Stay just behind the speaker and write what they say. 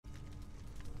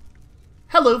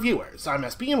Hello viewers, I'm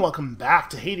SB and welcome back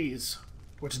to Hades,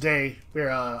 where today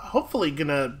we're hopefully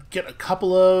gonna get a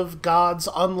couple of gods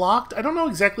unlocked. I don't know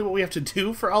exactly what we have to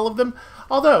do for all of them,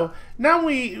 although now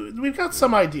we've got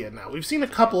some idea now. We've seen a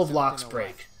couple of locks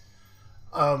break.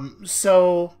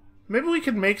 So maybe we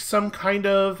could make some kind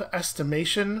of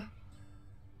estimation.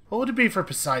 What would it be for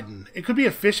Poseidon? It could be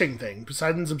a fishing thing.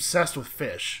 Poseidon's obsessed with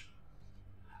fish.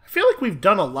 I feel like we've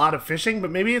done a lot of fishing, but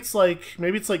maybe it's like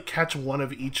catch one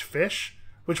of each fish,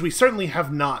 which we certainly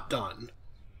have not done.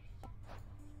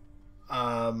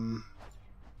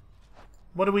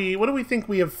 What do we think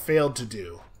we have failed to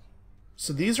do?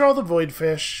 So these are all the void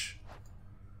fish.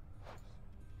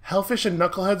 Hellfish and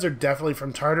knuckleheads are definitely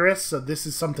from Tartarus, so this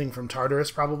is something from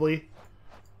Tartarus probably.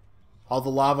 All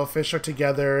the lava fish are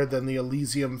together, then the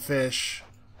Elysium fish.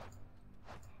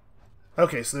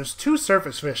 Okay, so there's two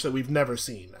surface fish that we've never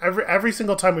seen. Every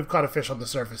single time we've caught a fish on the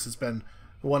surface has been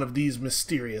one of these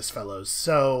mysterious fellows.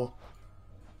 So,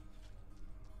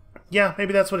 yeah,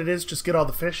 maybe that's what it is. Just get all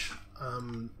the fish.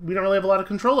 We don't really have a lot of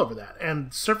control over that.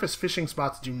 And surface fishing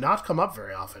spots do not come up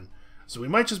very often. So we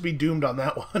might just be doomed on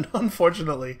that one,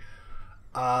 unfortunately.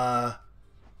 Boy, I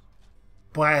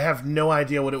have no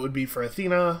idea what it would be for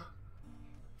Athena.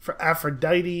 For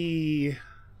Aphrodite,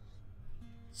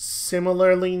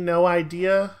 similarly, no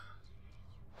idea.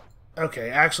 Okay,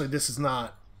 actually, this is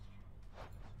not...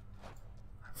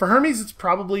 For Hermes, it's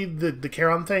probably the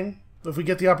Charon thing. If we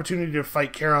get the opportunity to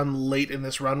fight Charon late in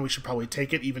this run, we should probably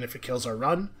take it, even if it kills our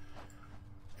run.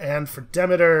 And for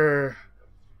Demeter...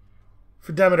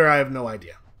 For Demeter, I have no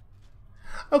idea.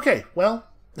 Okay, well...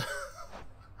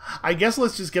 I guess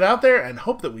let's just get out there and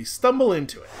hope that we stumble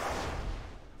into it.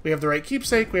 We have the right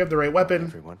keepsake, we have the right weapon.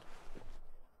 Everyone.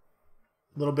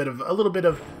 A little bit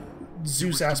of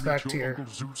Zeus aspect here.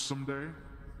 Uncle Zeus someday?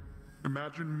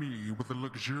 Imagine me with a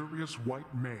luxurious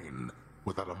white mane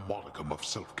without a modicum of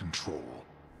self-control.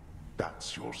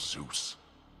 That's your Zeus.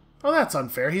 Oh, that's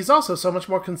unfair. He's also so much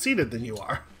more conceited than you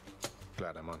are.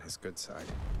 Glad I'm on his good side.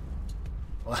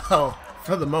 Well,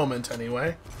 for the moment,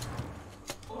 anyway.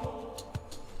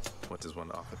 What does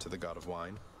one offer to the god of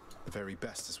wine? The very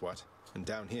best is what? And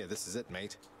down here, this is it,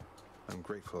 mate. I'm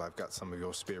grateful I've got some of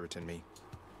your spirit in me.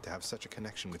 To have such a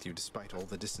connection with you despite all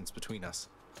the distance between us.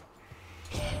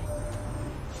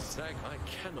 Zach, I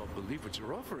cannot believe what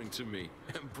you're offering to me.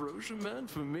 Ambrosia, man,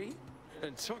 for me?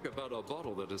 And talk about a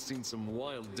bottle that has seen some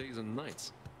wild days and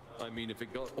nights. I mean, if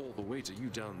it got all the way to you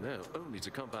down there, only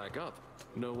to come back up.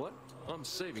 You know what? I'm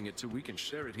saving it till we can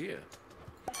share it here.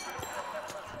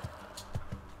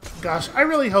 Gosh, I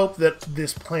really hope that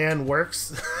this plan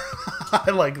works.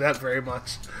 I like that very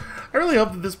much. I really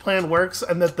hope that this plan works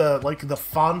and that the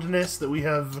fondness that we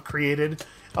have created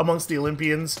amongst the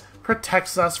Olympians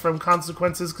protects us from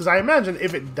consequences, because I imagine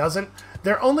if it doesn't,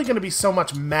 they're only going to be so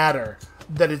much madder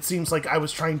that it seems like I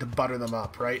was trying to butter them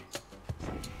up, right?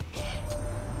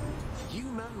 You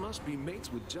man must be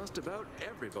mates with just about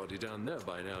everybody down there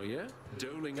by now, yeah?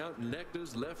 Doling out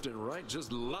nectars left and right,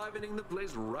 just livening the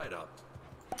place right up.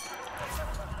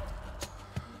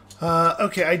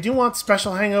 Okay, I do want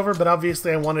Special Hangover, but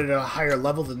obviously I wanted it at a higher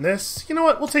level than this. You know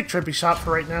what? We'll take Trippy Shot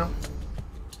for right now.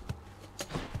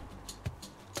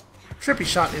 Trippy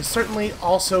Shot is certainly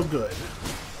also good.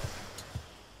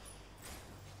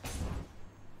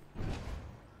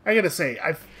 I gotta say,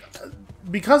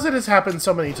 because it has happened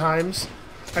so many times,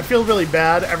 I feel really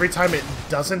bad every time it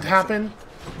doesn't happen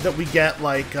that we get,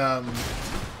 like, an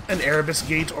Erebus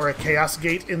Gate or a Chaos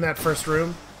Gate in that first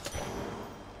room.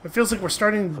 It feels like we're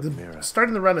starting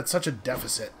the run at such a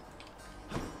deficit.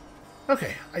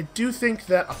 Okay, I do think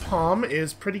that a palm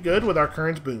is pretty good with our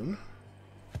current boon.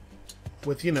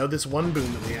 With, you know, this one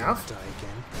boon that we have.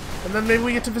 And then maybe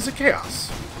we get to visit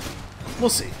Chaos.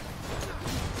 We'll see.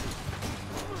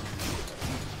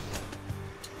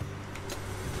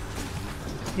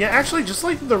 Yeah, actually, just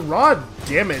like the raw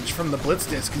damage from the Blitz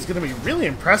Disc is going to be really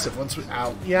impressive once we...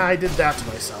 Ow. Yeah, I did that to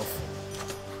myself.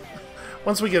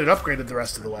 Once we get it upgraded the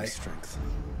rest of the way.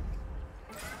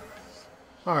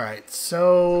 Alright,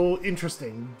 so...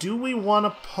 Interesting. Do we want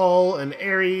to pull an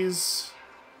Ares?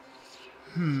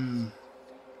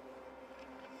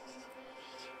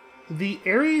 The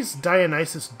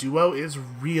Ares-Dionysus duo is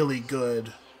really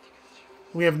good.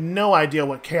 We have no idea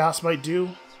what Chaos might do.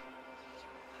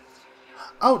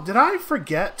 Oh, did I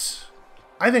forget?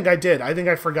 I think I did. I think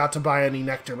I forgot to buy any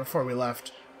nectar before we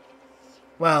left.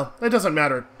 Well, it doesn't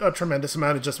matter a tremendous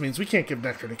amount. It just means we can't give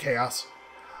nectar to Chaos.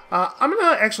 I'm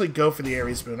gonna actually go for the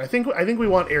Ares boon. I think we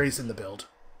want Ares in the build.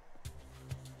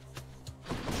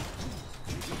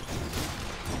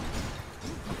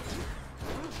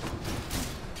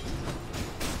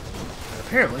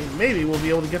 apparently, maybe we'll be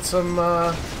able to get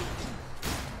some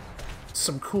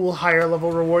cool higher level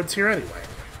rewards here anyway.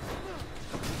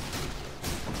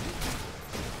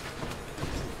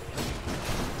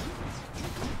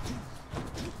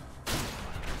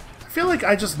 I feel like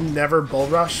I just never bull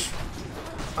rush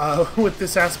with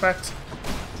this aspect,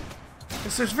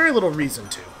 because there's very little reason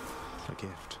to. A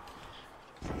gift.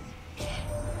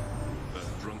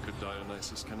 That drunkard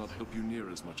Dionysus cannot help you near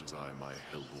as much as I, my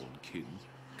hellborn kin.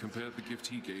 Compare the gift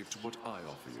he gave to what I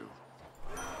offer you.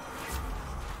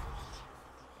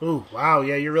 Ooh, wow,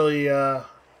 yeah, you're really,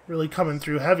 really coming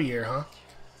through heavy here, huh?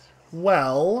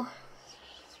 Well,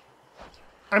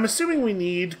 I'm assuming we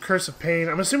need Curse of Pain.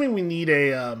 I'm assuming we need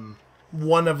a,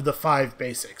 one of the 5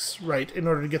 basics, right, in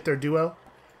order to get their duo.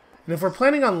 And if we're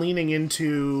planning on leaning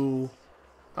into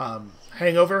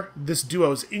Hangover, this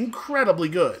duo is incredibly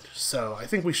good, so I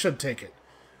think we should take it.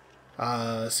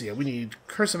 So yeah, we need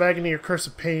Curse of Agony or Curse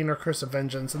of Pain or Curse of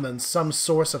Vengeance, and then some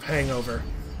source of Hangover.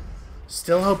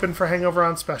 Still hoping for Hangover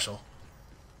on special.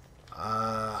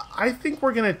 I think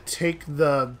we're going to take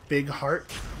the Big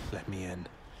Heart. Let me in.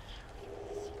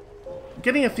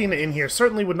 Getting Athena in here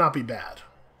certainly would not be bad.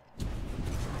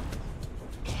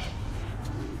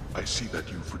 I see that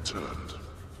you've returned.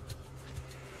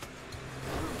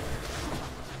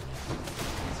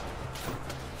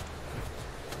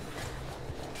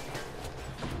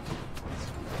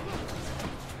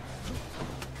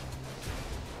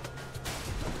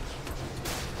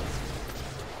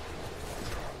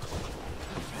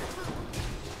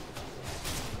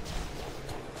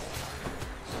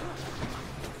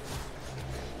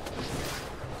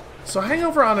 So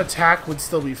Hangover on attack would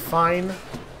still be fine.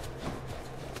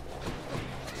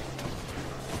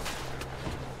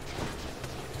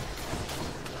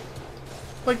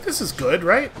 Like, this is good,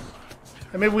 right?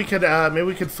 And maybe we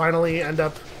could finally end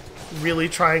up really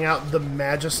trying out the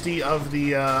majesty of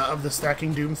the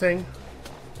stacking doom thing.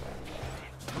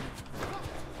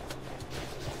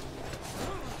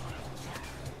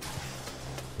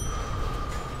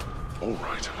 All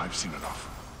right, I've seen enough.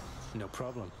 No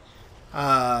problem.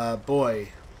 Boy.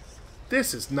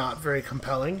 This is not very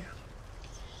compelling.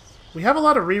 We have a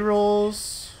lot of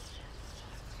rerolls.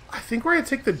 I think we're going to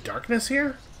take the darkness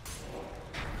here.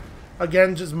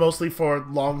 Again, just mostly for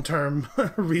long-term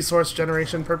resource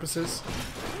generation purposes.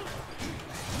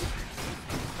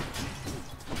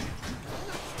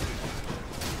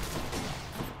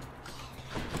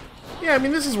 Yeah, I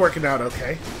mean, this is working out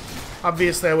okay.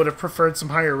 Obviously, I would have preferred some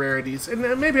higher rarities, and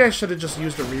maybe I should have just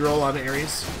used a reroll on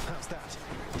Ares. How's that?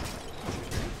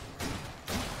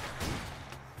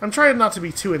 I'm trying not to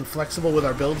be too inflexible with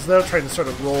our builds, though, trying to sort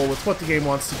of roll with what the game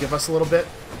wants to give us a little bit.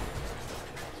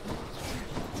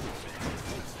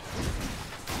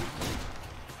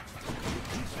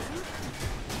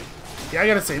 Yeah, I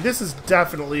gotta say, this is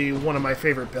definitely one of my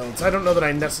favorite builds. I don't know that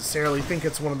I necessarily think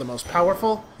it's one of the most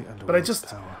powerful, but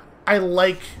I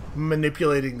like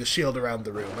manipulating the shield around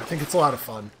the room. I think it's a lot of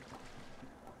fun.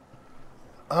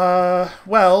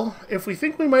 Well, if we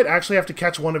think we might actually have to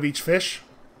catch one of each fish,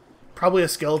 probably a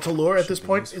skeletal lure at this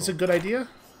point is a good idea.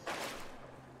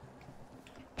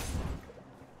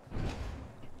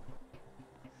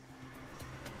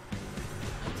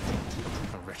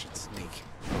 A wretched sneak.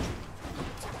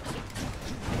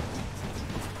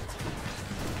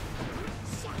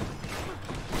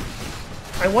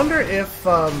 I wonder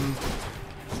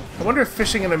if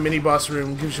fishing in a mini-boss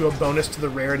room gives you a bonus to the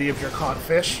rarity of your caught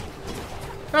fish.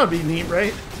 That would be neat,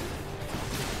 right?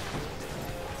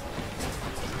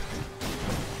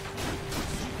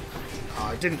 Oh,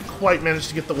 I didn't quite manage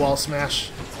to get the wall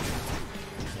smash.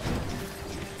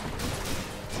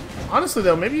 Honestly,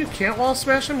 though, maybe you can't wall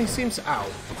smash him? He seems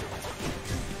out.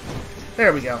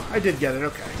 There we go. I did get it.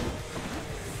 Okay.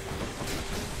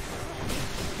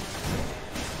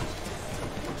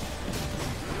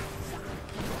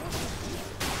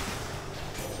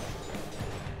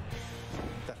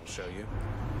 Show you.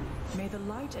 May the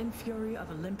light and fury of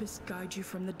Olympus guide you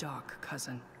from the dark,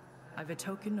 cousin. I've a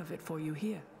token of it for you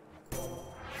here.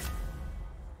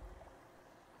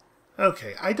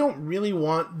 Okay, I don't really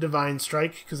want Divine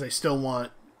Strike because I still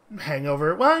want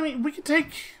Hangover. Well, I mean, we could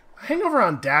take... Hangover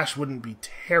on Dash wouldn't be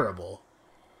terrible.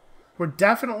 We're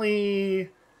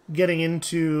definitely getting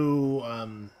into...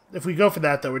 if we go for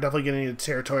that, though, we're definitely getting into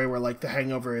territory where, like, the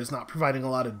Hangover is not providing a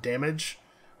lot of damage,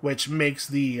 which makes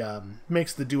the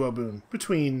duo boon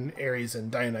between Ares and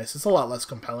Dionysus a lot less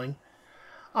compelling.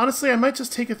 Honestly, I might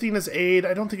just take Athena's Aid.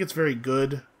 I don't think it's very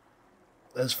good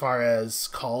as far as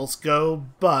calls go,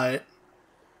 but...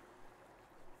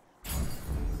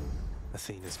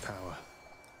 Athena's power.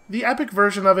 the epic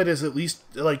version of it is at least,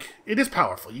 like, it is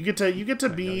powerful. You get to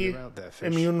be you're out there, fish.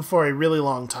 immune for a really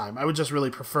long time. I would just really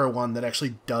prefer one that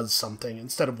actually does something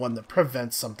instead of one that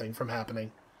prevents something from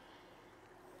happening.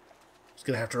 Just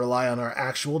gonna have to rely on our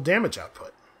actual damage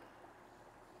output.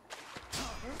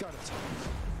 Got it.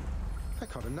 I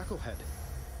caught a knucklehead.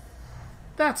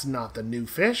 That's not the new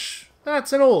fish.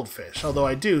 That's an old fish, although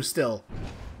I do still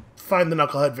find the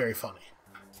knucklehead very funny.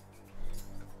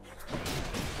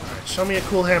 Alright, show me a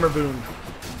cool hammer boon.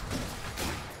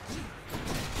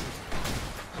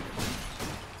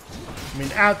 I mean,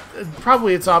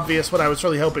 probably it's obvious what I was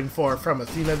really hoping for from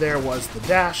Athena there was the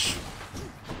dash.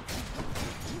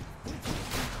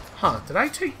 Huh, did I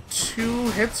take 2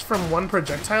 hits from 1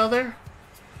 projectile there?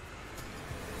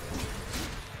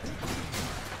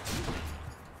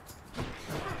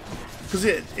 Because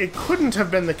it couldn't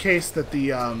have been the case that the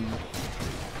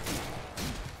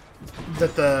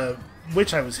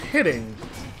witch I was hitting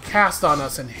cast on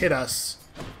us and hit us,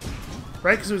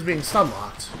 right? Because it was being stun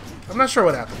locked. I'm not sure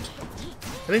what happened.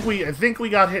 I think we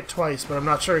got hit twice, but I'm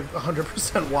not sure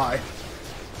 100% why.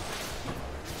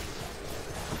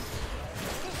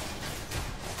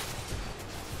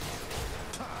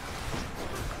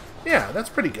 Yeah, that's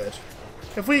pretty good.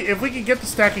 If we could get the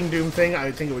stacking doom thing,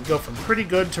 I think it would go from pretty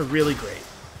good to really great.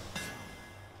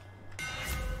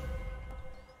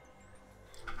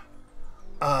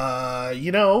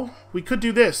 You know, we could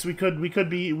do this. We could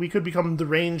become the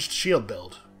ranged shield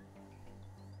build.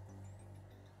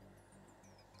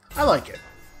 I like it.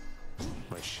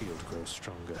 My shield grows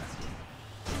stronger.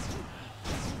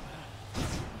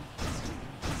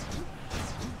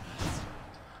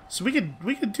 So we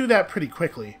could do that pretty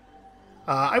quickly.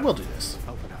 I will do this.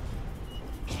 Open up.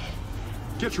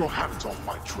 Get your hands off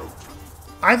my trophy.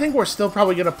 I think we're still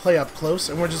probably going to play up close,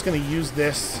 and we're just going to use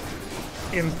this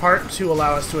in part to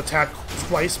allow us to attack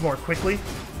twice more quickly.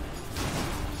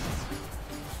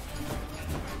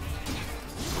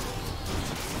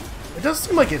 It does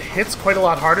seem like it hits quite a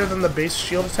lot harder than the base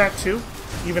shield attack too,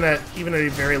 even at a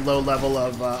very low level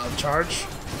of charge.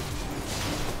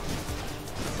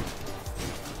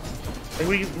 Like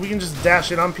we can just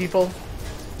dash in on people.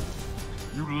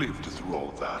 You lived through all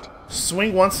of that.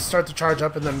 Swing once to start the charge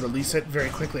up and then release it very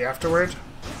quickly afterward.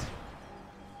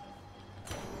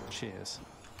 Cheers.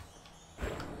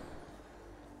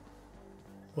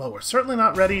 Well, we're certainly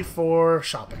not ready for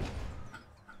shopping.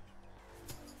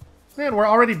 Man, we're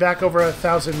already back over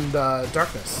 1,000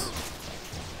 darkness.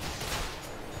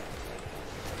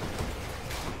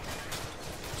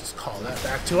 Just call that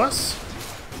back to us.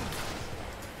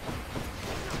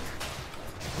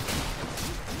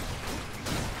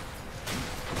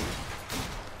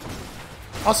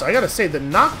 Also, I gotta say, the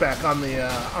knockback on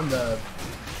the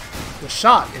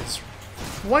shot is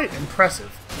quite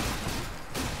impressive.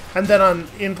 And then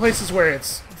in places where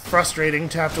it's frustrating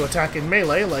to have to attack in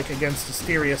melee, like against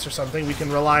Asterius or something, we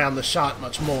can rely on the shot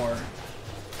much more.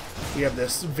 We have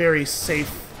this very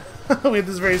safe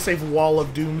wall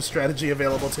of doom strategy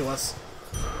available to us.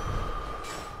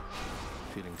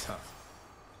 Feeling tough.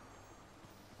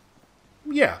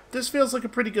 Yeah, this feels like a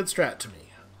pretty good strat to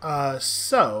me.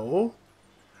 So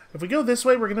if we go this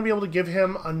way, we're going to be able to give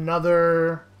him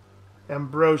another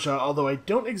ambrosia, although I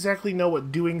don't exactly know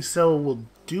what doing so will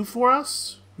do for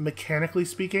us, mechanically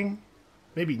speaking.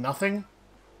 Maybe nothing.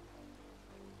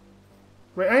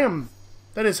 Right,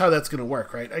 that is how that's going to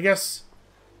work, right? I guess,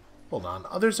 hold on,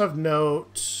 others of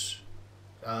note,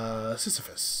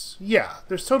 Sisyphus. Yeah,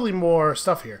 there's totally more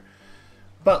stuff here.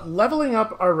 But leveling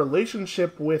up our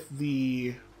relationship with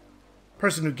the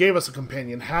person who gave us a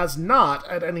companion has not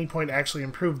at any point actually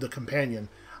improved the companion.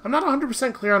 I'm not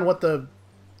 100% clear on what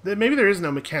maybe there is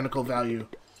no mechanical value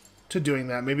to doing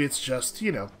that. Maybe it's just,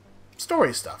 you know,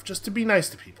 story stuff, just to be nice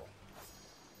to people.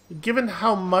 Given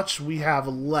how much we have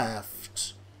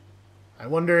left, I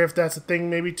wonder if that's a thing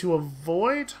maybe to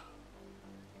avoid?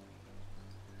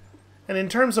 And in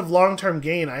terms of long-term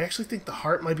gain, I actually think the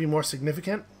heart might be more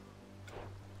significant.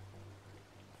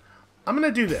 I'm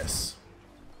gonna do this.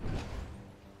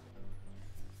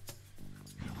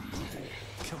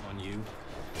 Come on, you.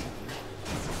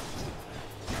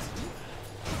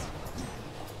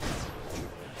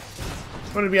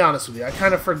 I'm going to be honest with you, I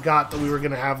kind of forgot that we were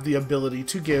going to have the ability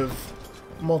to give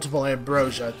multiple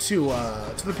ambrosia to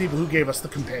the people who gave us the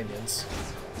companions.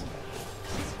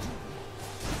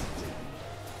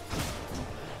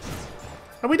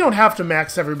 And we don't have to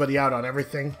max everybody out on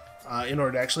everything in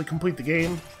order to actually complete the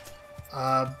game.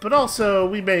 But also,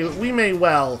 we may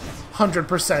well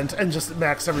 100% and just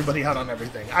max everybody out on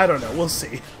everything. I don't know, we'll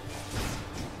see.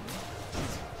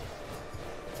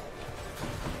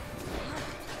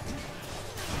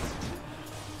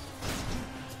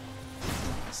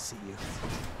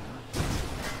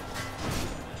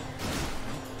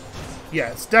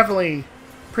 yeah, it's definitely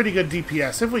pretty good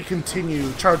DPS if we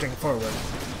continue charging forward.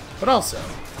 But also,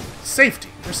 safety.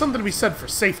 There's something to be said for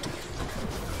safety.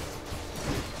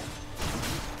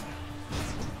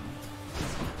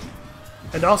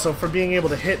 And also for being able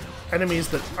to hit enemies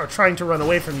that are trying to run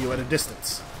away from you at a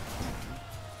distance.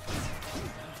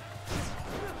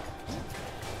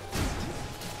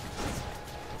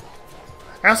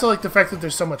 I also like the fact that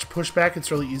there's so much pushback,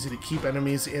 it's really easy to keep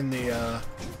enemies in the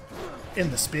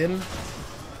spin.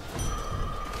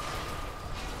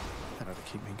 That ought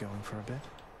to keep me going for a bit.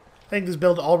 I think this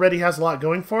build already has a lot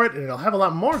going for it, and it'll have a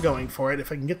lot more going for it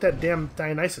if I can get that damn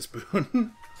Dionysus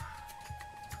boon.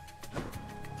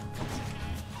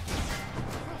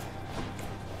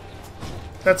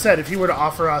 That said, if he were to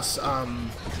offer us, a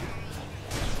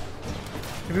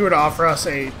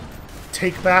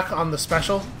take back on the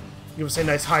special, give us a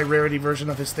nice high rarity version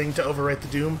of his thing to overwrite the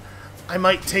Doom, I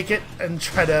might take it and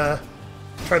try to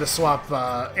swap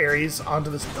Ares onto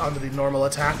the normal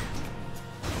attack.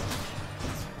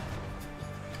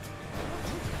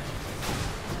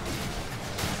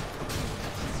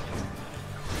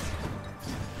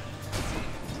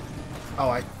 Oh,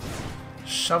 I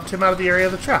shoved him out of the area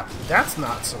of the trap. That's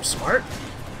not so smart.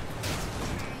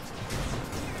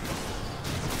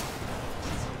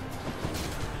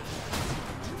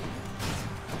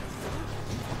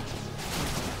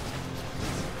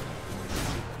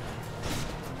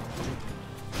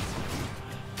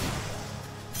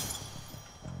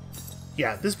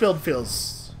 Yeah, this build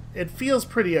feels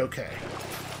pretty okay.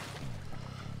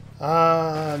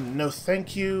 No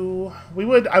thank you.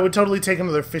 I would totally take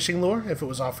another fishing lure if it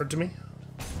was offered to me.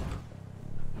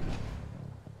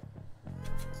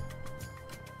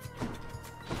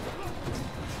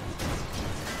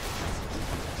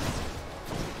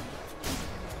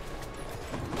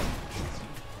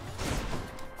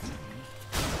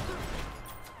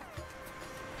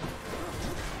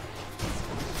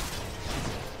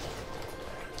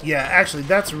 Yeah, actually,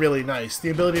 that's really nice. The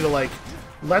ability to, like,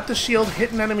 let the shield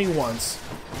hit an enemy once,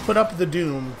 put up the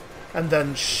Doom, and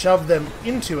then shove them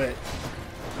into it,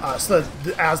 so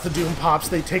that as the Doom pops,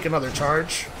 they take another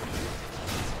charge.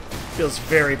 Feels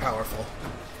very powerful.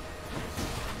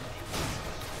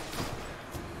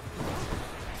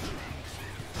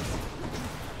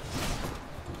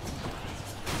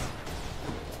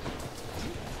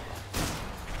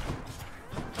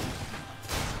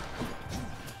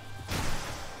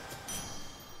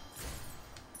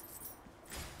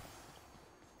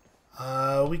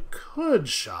 We could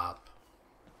shop.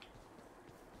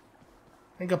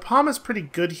 I think Apam is pretty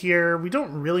good here. We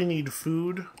don't really need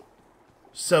food.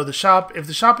 So the shop, if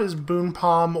the shop is Boon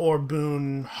Palm or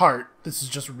Boon Heart, this is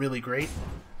just really great.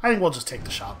 I think we'll just take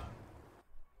the shop.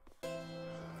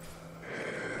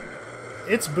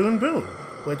 It's Boon Boon,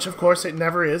 which of course it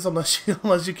never is unless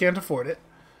you can't afford it.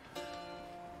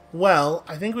 Well,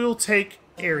 I think we will take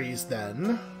Ares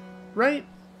then, right?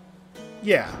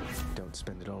 Yeah. Don't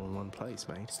spend it all in one place,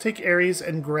 mate. Let's take Ares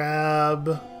and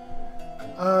grab...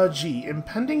 gee,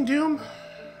 Impending Doom?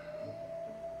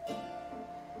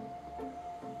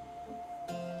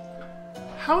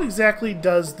 How exactly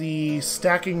does the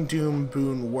stacking Doom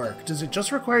boon work? Does it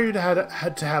just require you to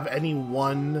have any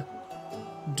one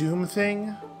Doom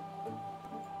thing?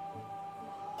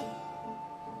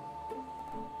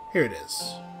 Here it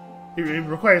is. It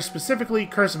requires specifically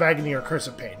Curse of Agony or Curse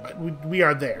of Pain, but we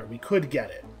are there. We could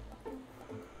get it.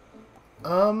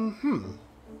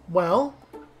 Well...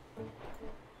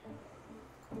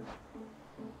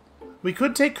 we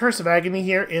could take Curse of Agony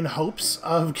here in hopes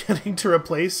of getting to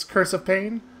replace Curse of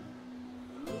Pain.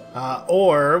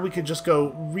 Or we could just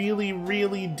go really,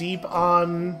 really deep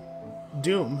on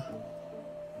Doom.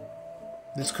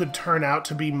 This could turn out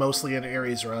to be mostly an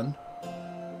Ares run.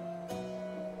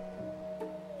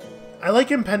 I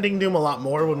like Impending Doom a lot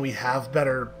more when we have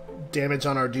better damage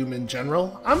on our Doom in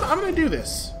general. I'm gonna do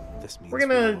this. We're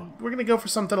gonna go for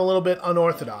something a little bit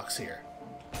unorthodox here.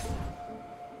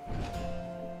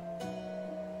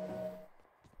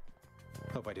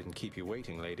 Hope I didn't keep you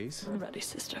waiting, ladies. I'm ready,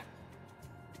 sister.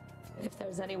 If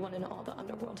there's anyone in all the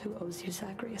underworld who owes you,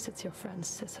 Zagreus, it's your friend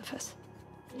Sisyphus.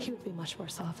 He would be much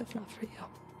worse off if not for you.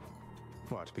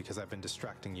 What, because I've been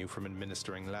distracting you from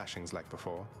administering lashings like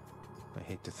before? I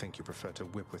hate to think you prefer to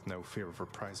whip with no fear of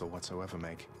reprisal whatsoever,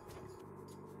 Meg.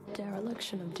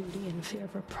 Dereliction of duty and fear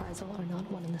of reprisal are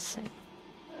not one and the same.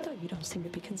 Though you don't seem to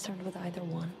be concerned with either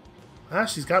one. Ah,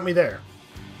 she's got me there.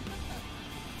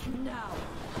 Now!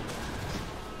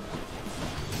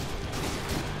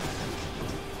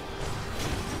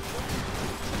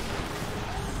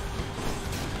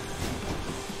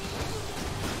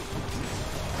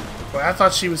 Boy, I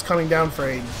thought she was coming down for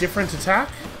a different attack.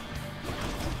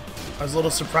 I was a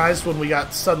little surprised when we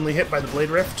got suddenly hit by the Blade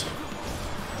Rift. You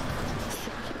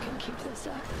can keep this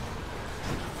up.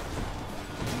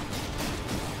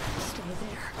 Stay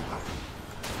there.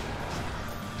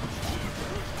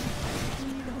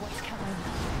 You know what's coming.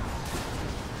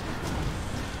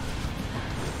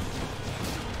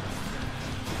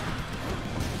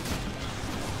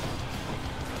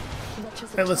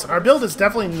 Hey, listen, our build is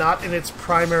definitely not in its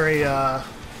primary,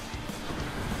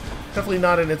 definitely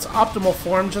not in its optimal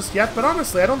form just yet, but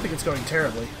honestly, I don't think it's going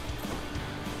terribly.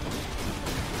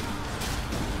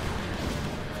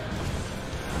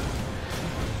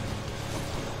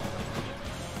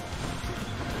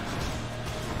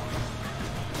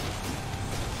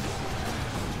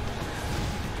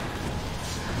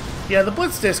 Yeah, the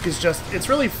Blitz Disc is just, it's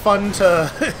really fun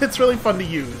to, it's really fun to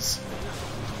use.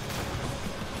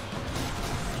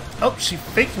 Oh, she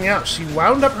faked me out. She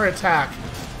wound up her attack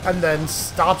and then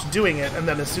stopped doing it, and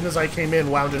then as soon as I came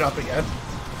in, wound it up again.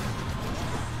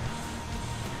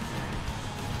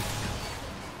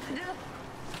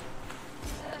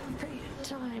 Every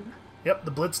time. Yep, the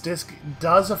Blitz Disc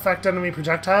does affect enemy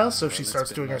projectiles, so if she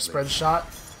starts doing her spread shot,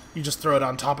 you just throw it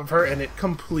on top of her and it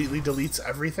completely deletes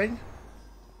everything.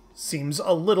 Seems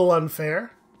a little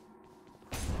unfair.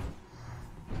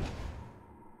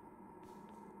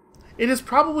 It is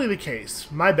probably the case,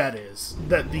 my bet is,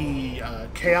 that the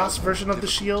Chaos version of the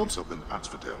shield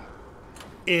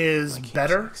is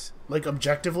better, like,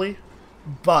 objectively,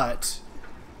 but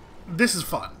this is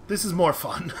fun. This is more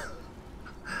fun.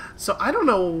 So I don't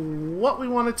know what we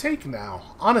want to take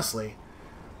now, honestly.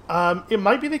 It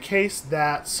might be the case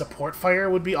that Support Fire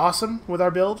would be awesome with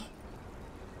our build,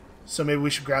 so maybe we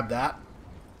should grab that.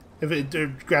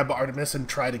 Grab Artemis and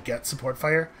try to get Support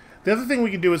Fire. The other thing we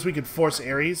could do is we could force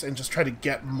Ares and just try to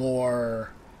get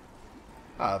more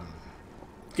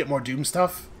Doom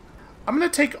stuff. I'm gonna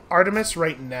take Artemis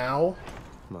right now.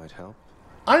 Might help.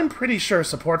 I'm pretty sure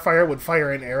Support Fire would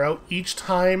fire an arrow each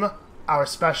time our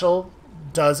special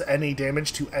does any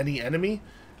damage to any enemy,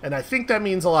 and I think that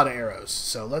means a lot of arrows.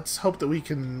 So let's hope that we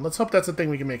can. Let's hope that's a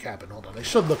thing we can make happen. Hold on, I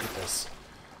should look at this.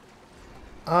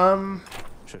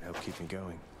 Should help keep me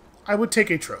going. I would take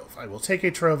a Trove. I will take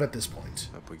a Trove at this point.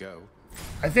 Up we go.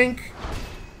 I think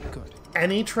Good.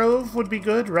 any Trove would be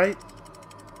good, right?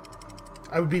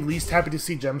 I would be least happy to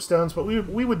see gemstones, but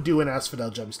we would do an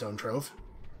Asphodel gemstone Trove.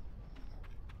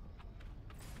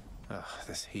 Ugh,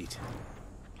 this heat.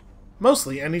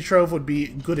 Mostly, any Trove would be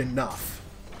good enough.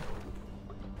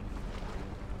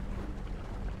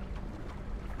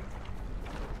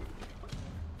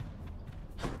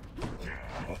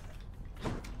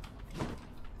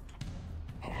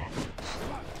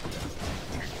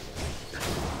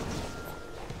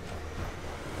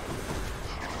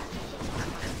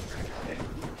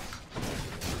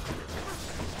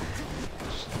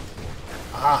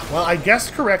 Ah, well, I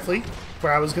guessed correctly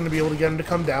where I was going to be able to get him to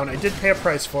come down. I did pay a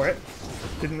price for it.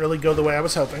 Didn't really go the way I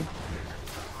was hoping.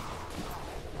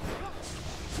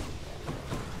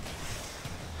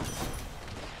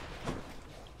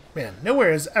 Man,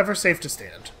 nowhere is ever safe to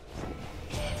stand.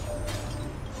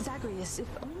 Zagreus, if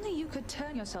only you could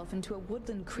turn yourself into a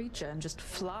woodland creature and just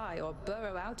fly or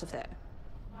burrow out of there.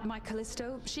 My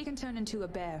Callisto, she can turn into a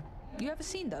bear. You ever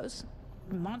seen those?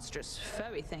 Monstrous,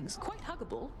 furry things. Quite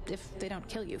huggable, if they don't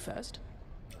kill you first.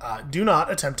 Do not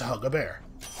attempt to hug a bear.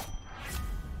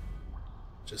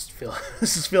 Just feel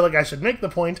like I should make the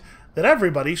point that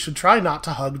everybody should try not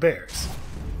to hug bears.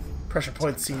 Pressure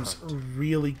point seems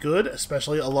really good,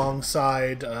 especially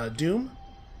alongside Doom.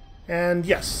 And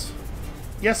yes.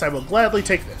 Yes, I will gladly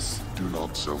take this. Do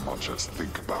not so much as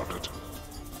think about it.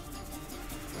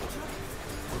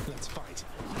 Let's fight.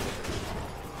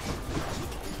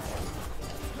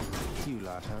 You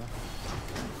lot, huh?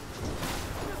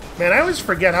 Man, I always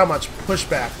forget how much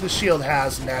pushback this shield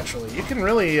has naturally. You can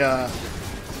really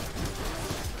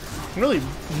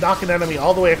knock an enemy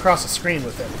all the way across the screen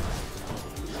with it.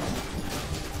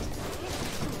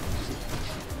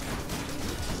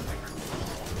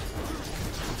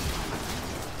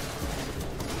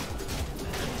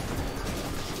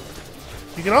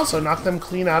 You can also knock them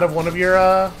clean out of one of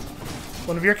your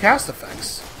cast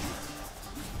effects.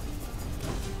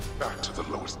 Back to the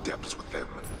lowest depths with them.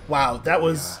 Wow, that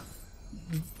was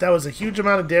a huge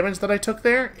amount of damage that I took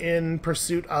there in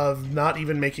pursuit of not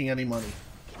even making any money.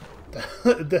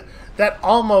 That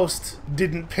almost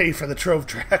didn't pay for the Trove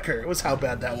Tracker. It was how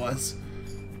bad that was.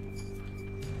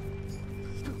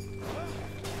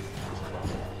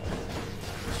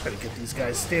 Try to get these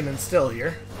guys standing still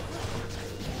here.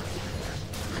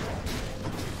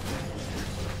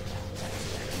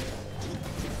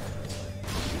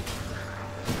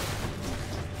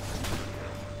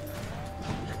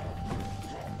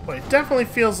 Boy, it definitely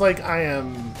feels like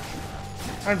I'm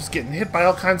just getting hit by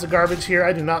all kinds of garbage here.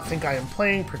 I do not think I am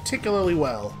playing particularly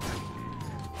well.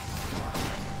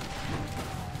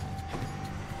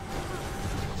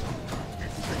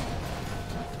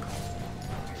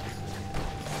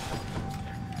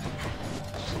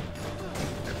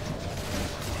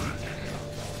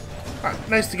 Alright,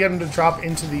 nice to get him to drop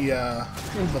into the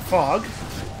fog.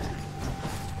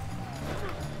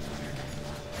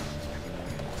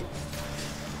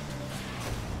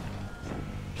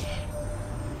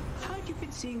 Heard you've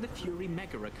been seeing the Fury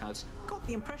Mega Records. Got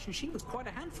the impression she was quite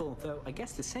a handful, though I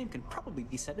guess the same can probably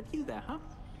be said of you there, huh?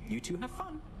 You two have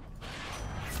fun.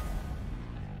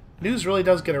 News really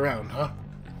does get around, huh?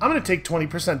 I'm gonna take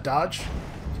 20% dodge.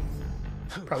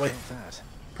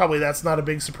 Probably that's not a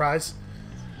big surprise.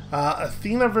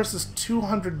 Athena versus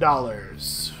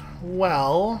 $200.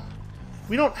 Well,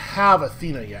 we don't have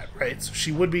Athena yet, right? So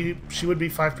she would be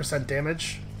 5%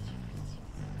 damage.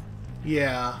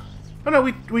 Yeah. Oh no,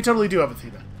 we totally do have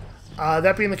Athena.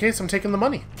 That being the case, I'm taking the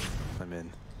money. I'm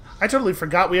in. I totally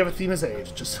forgot we have Athena's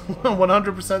age. Just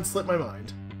 100% slipped my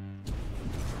mind.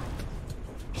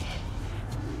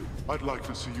 I'd like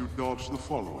to see you dodge the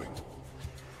following.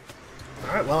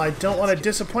 Alright, well, I don't want to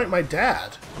disappoint my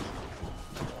dad.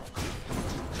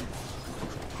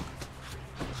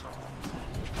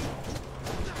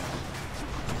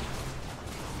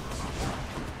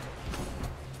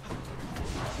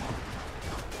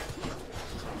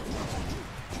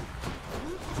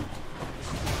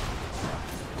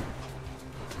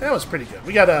 That was pretty good.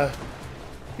 We got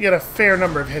a fair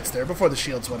number of hits there before the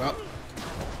shields went up.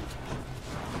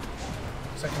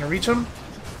 Is that going to reach him?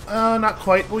 Not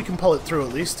quite, but we can pull it through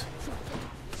at least.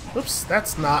 Oops,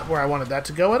 that's not where I wanted that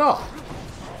to go at all.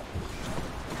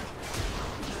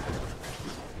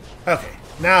 Okay,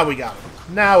 now we got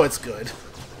him. Now it's good.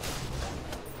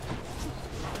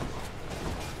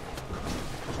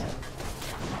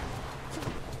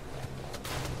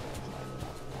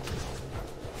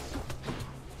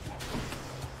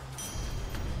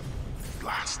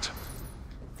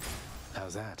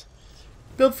 How's that?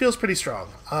 Build feels pretty strong.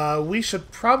 We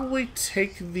should probably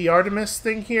take the Artemis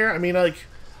thing here. I mean, like,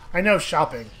 I know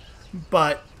shopping,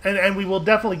 but and we will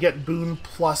definitely get boon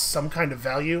plus some kind of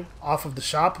value off of the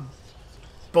shop,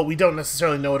 but we don't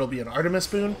necessarily know it'll be an Artemis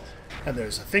boon, and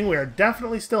there's a thing we are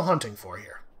definitely still hunting for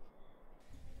here.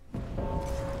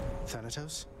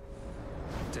 Thanatos?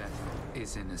 Death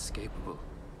is inescapable.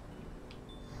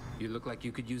 You look like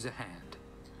you could use a hand.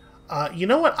 You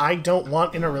know what I don't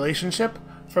want in a relationship?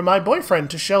 For my boyfriend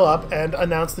to show up and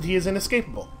announce that he is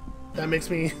inescapable. That makes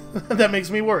me that makes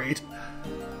me worried.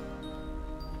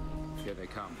 Here they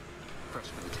come. Fresh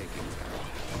for the taking.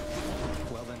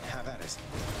 Well then, have at it.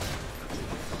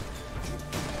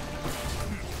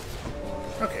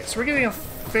 Okay, so we're getting a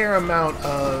fair amount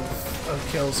of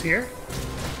kills here.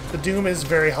 The Doom is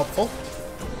very helpful.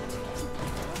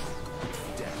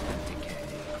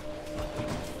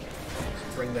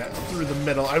 Bring that through the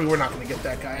middle. I mean, we're not going to get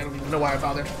that guy. I don't even know why I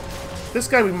bothered. This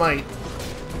guy we might.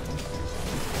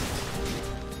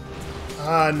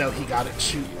 No, he got it.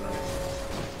 Shoot.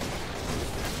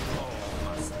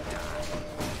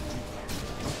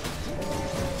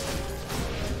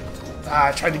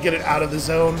 I tried to get it out of the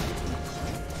zone.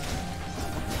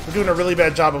 We're doing a really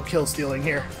bad job of kill stealing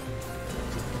here.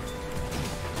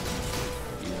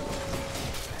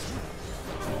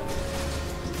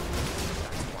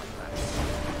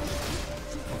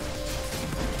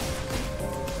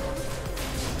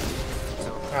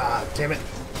 Ah, damn it.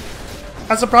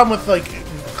 That's the problem with, like,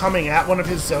 coming at one of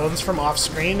his zones from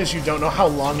off-screen, is you don't know how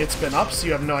long it's been up, so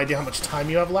you have no idea how much time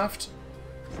you have left.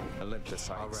 Olympus,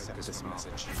 I accept this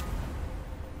message.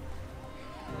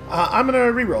 I'm gonna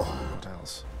reroll. What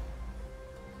else?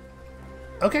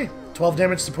 Okay, 12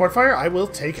 damage support fire, I will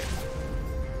take it.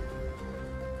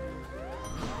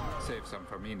 Save some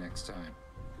for me next time.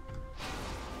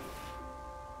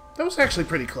 That was actually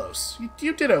pretty close.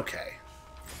 You did okay.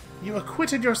 You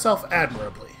acquitted yourself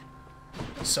admirably.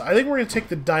 So I think we're going to take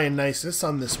the Dionysus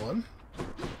on this one.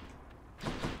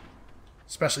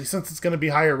 Especially since it's going to be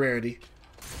higher rarity.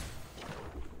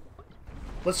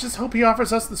 Let's just hope he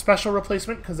offers us the special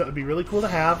replacement, because that would be really cool to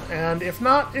have. And if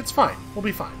not, it's fine. We'll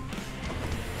be fine.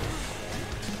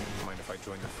 Mind if I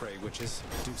join the fray, witches?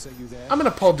 Dusa, you there? I'm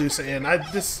going to pull Dusa in.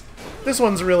 This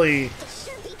one's really...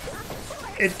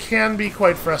 It can be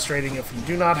quite frustrating if you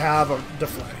do not have a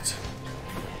deflect.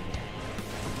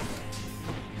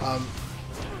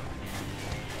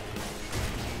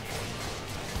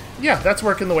 Yeah, that's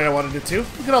working the way I wanted it to.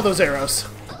 Look at all those arrows.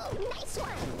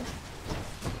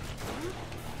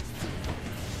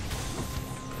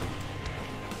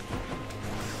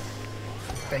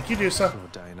 Thank you, Dusa.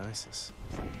 Lord Dionysus.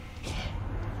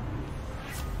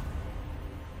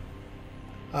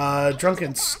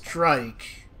 Drunken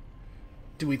Strike.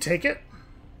 Do we take it?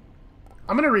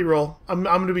 I'm gonna reroll. I'm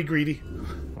gonna be greedy.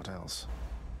 What else?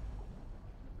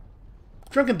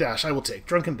 Drunken Dash, I will take.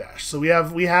 Drunken Dash. So we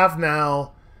have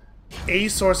now a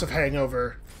source of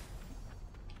hangover.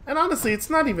 And honestly, it's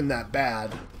not even that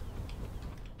bad.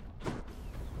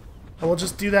 And we'll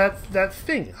just do that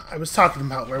thing I was talking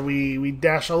about, where we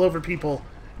dash all over people,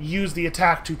 use the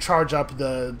attack to charge up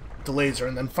the laser,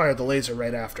 and then fire the laser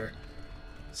right after.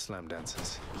 Slam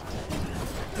dances.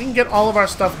 We can get all of our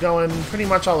stuff going pretty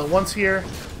much all at once here,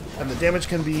 and the damage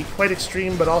can be quite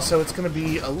extreme, but also it's going to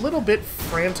be a little bit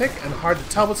frantic and hard to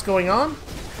tell what's going on.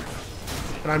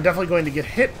 And I'm definitely going to get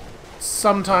hit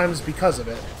sometimes because of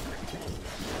it.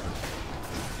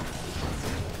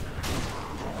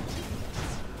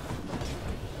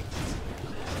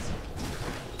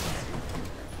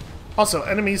 Also,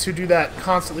 enemies who do that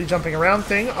constantly jumping around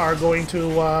thing are going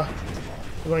to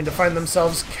find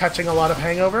themselves catching a lot of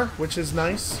hangover, which is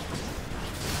nice.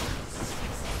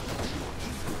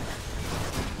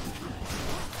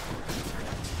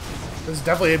 This is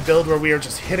definitely a build where we are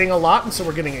just hitting a lot, and so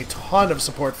we're getting a ton of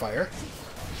support fire.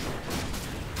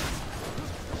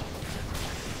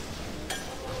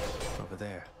 Over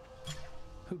there.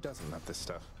 Who doesn't love this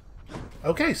stuff?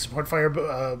 Okay, support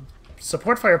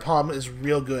fire palm is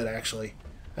real good, actually.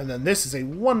 And then this is a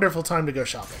wonderful time to go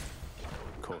shopping.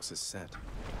 Course is set.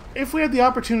 If we had the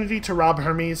opportunity to rob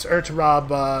Hermes, or to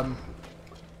rob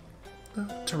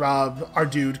our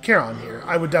dude Charon here,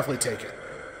 I would definitely take it.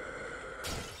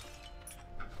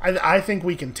 I think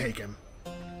we can take him.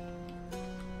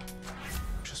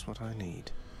 Just what I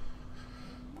need.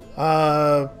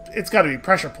 It's got to be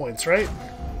pressure points, right?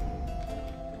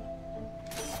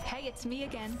 Hey, it's me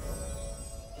again.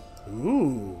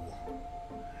 Ooh.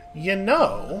 You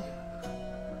know,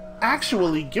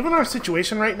 actually, given our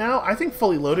situation right now, I think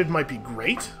fully loaded might be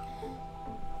great.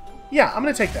 Yeah, I'm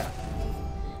gonna take that.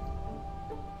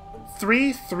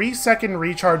 3-second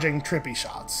recharging trippy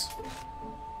shots.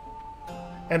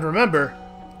 And remember,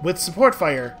 with support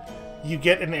fire, you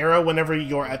get an arrow whenever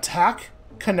your attack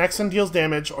connects and deals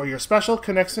damage, or your special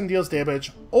connects and deals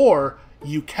damage, or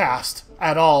you cast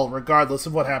at all, regardless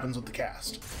of what happens with the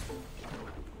cast.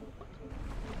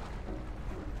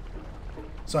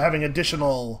 So having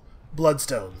additional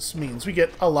bloodstones means we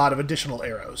get a lot of additional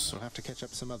arrows. We'll have to catch up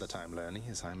some other time, Lerny,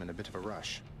 as I'm in a bit of a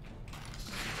rush.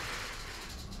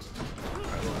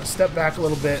 I want to step back a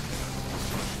little bit.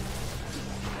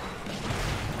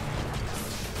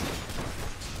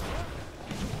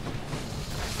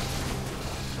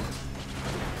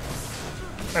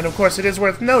 And of course, it is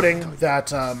worth noting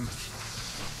that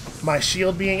my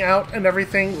shield being out and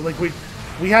everything, like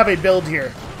we have a build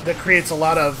here that creates a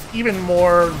lot of even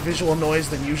more visual noise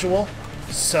than usual.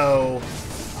 So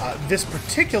this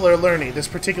particular Lerny, this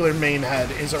particular main head,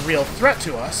 is a real threat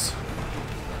to us.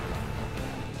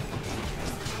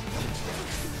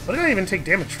 But I didn't even take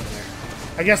damage from there.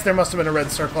 I guess there must have been a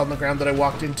red circle on the ground that I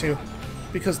walked into,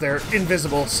 because they're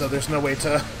invisible, so there's no way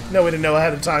to know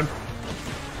ahead of time.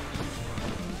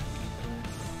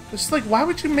 It's just like, why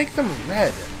would you make them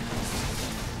red?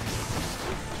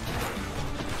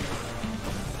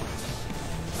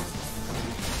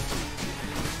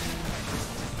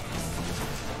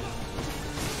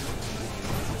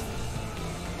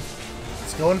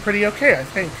 It's going pretty okay, I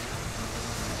think.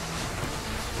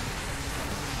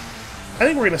 I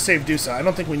think we're going to save Dusa. I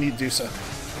don't think we need Dusa.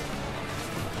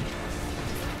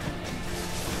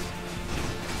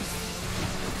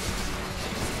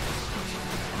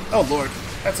 Oh lord.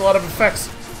 That's a lot of effects.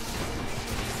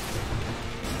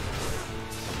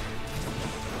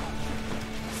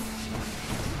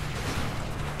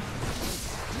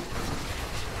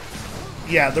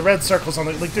 Yeah, the red circles on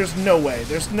the... Like, there's no way.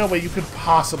 There's no way you could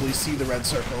possibly see the red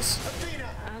circles.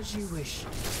 As you wish.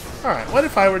 Alright, what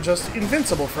if I were just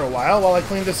invincible for a while I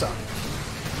clean this up?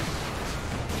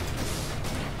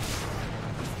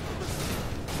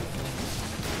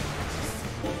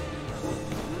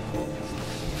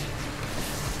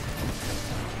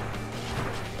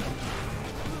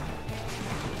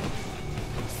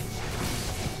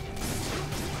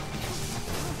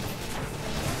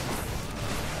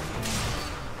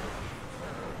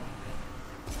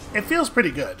 It feels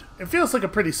pretty good. It feels like a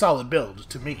pretty solid build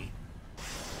to me.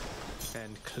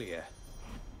 And clear.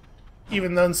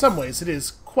 Even though in some ways it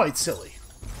is quite silly.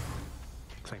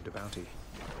 Claimed a bounty.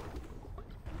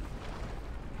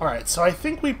 Alright, so I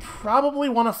think we probably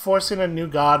want to force in a new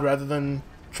god rather than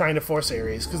trying to force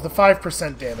Ares, because the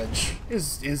 5% damage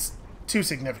is too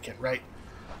significant, right?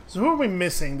 So who are we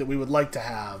missing that we would like to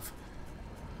have?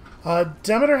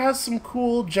 Demeter has some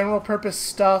cool general purpose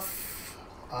stuff.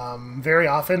 Very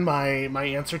often my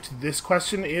answer to this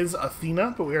question is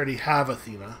Athena, but we already have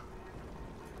Athena.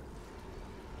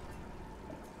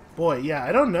 Boy, yeah,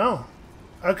 I don't know.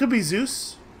 It could be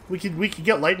Zeus. We could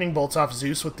get lightning bolts off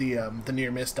Zeus with the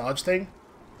near miss dodge thing.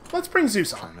 Let's bring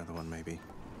Zeus on. Another one, maybe.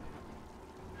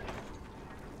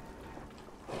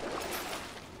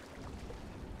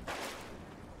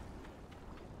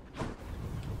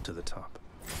 To the top.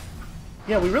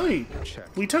 Yeah,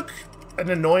 we took an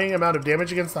annoying amount of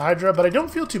damage against the Hydra, but I don't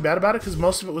feel too bad about it because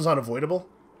most of it was unavoidable.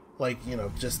 Like, you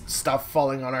know, just stuff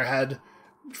falling on our head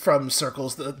from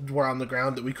circles that were on the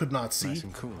ground that we could not see. Nice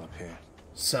and cool up here.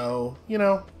 So, you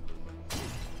know,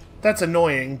 that's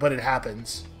annoying, but it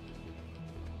happens.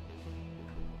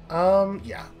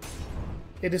 Yeah.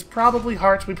 It is probably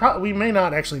hearts. We may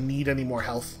not actually need any more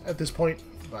health at this point,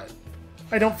 but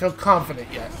I don't feel confident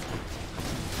yet.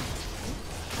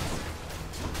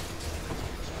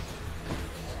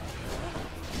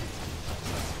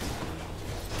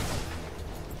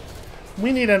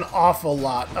 We need an awful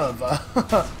lot of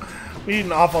we need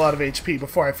an awful lot of HP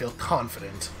before I feel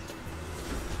confident.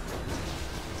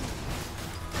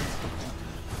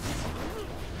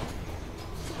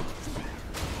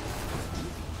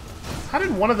 How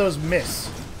did one of those miss?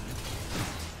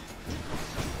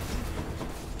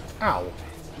 Ow.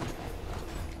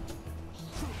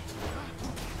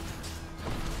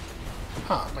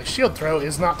 Huh, my shield throw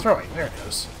is not throwing. There it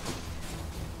goes.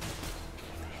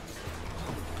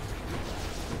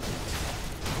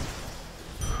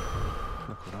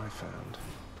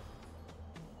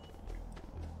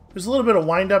 There's a little bit of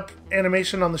wind-up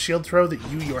animation on the shield throw that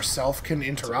you yourself can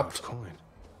interrupt.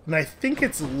 And I think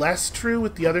it's less true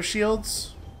with the other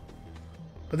shields.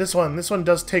 But this one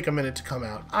does take a minute to come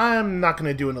out. I'm not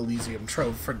going to do an Elysium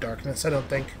Trove for Darkness, I don't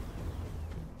think.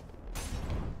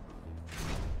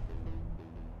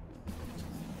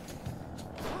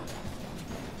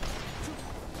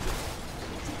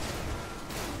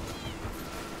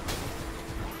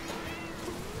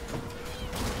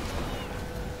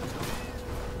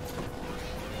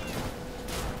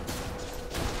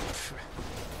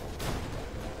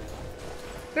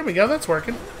 There we go, that's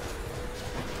working.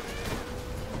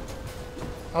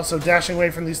 Also, dashing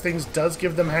away from these things does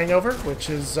give them hangover,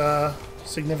 which is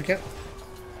significant.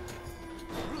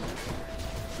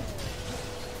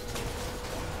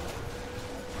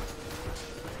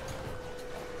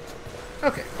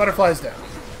 Okay, butterflies down.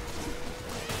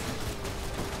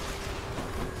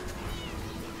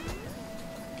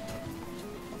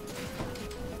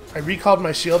 I recalled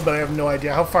my shield, but I have no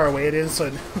idea how far away it is,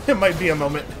 so it might be a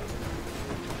moment.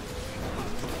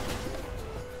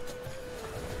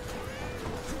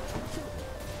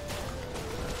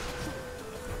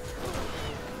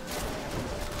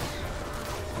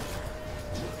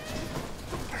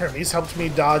 Hermes helped me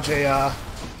dodge a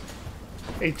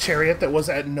chariot that was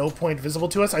at no point visible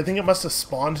to us. I think it must have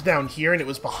spawned down here and it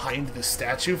was behind the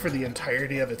statue for the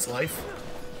entirety of its life.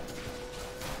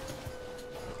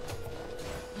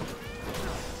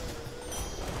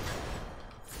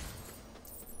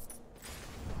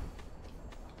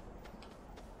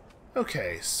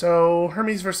 Okay, so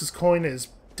Hermes versus Coin is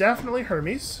definitely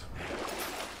Hermes.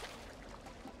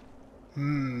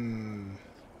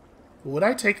 Would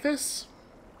I take this?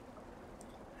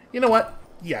 You know what?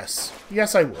 Yes.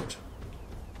 Yes, I would.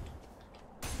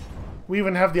 We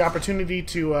even have the opportunity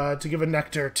to give a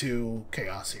nectar to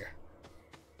Chaos here.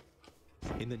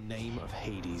 In the name of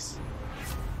Hades.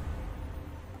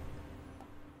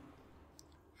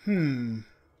 I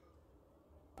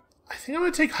think I'm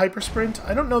going to take Hypersprint.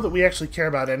 I don't know that we actually care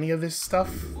about any of this stuff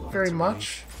very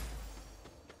much.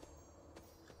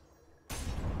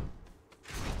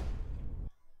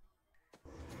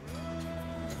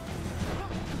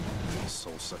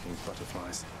 Soul-sucking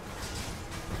butterflies.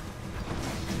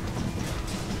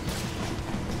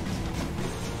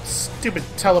 Stupid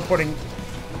teleporting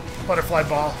butterfly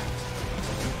ball.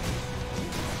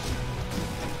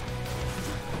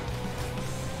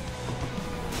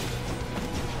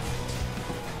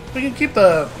 We can keep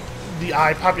the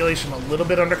eye population a little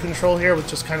bit under control here with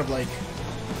just kind of like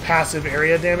passive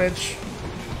area damage.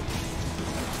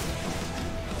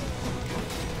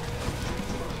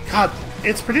 God,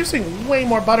 it's producing way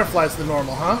more butterflies than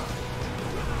normal, huh?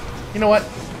 You know what?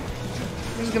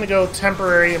 I'm just gonna go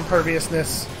temporary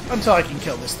imperviousness until I can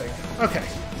kill this thing. Okay.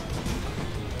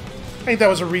 I think that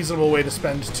was a reasonable way to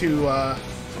spend two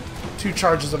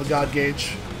charges of a God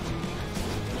Gauge.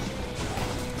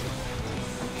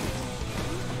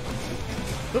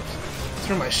 Oops.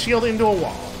 Threw my shield into a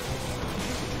wall.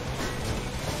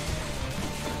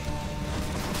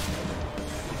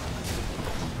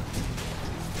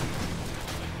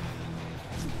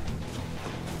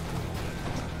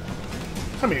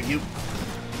 you.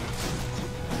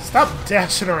 Stop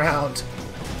dashing around.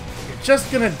 You're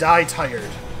just gonna die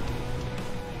tired.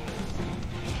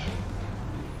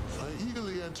 I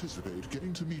eagerly anticipate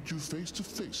getting to meet you face to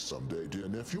face someday, dear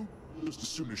nephew. Just as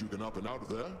soon as you can up and out of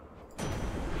there.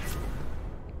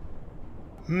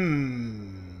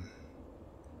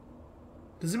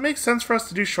 Does it make sense for us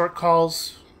to do short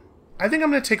calls? I think I'm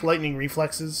going to take lightning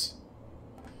reflexes.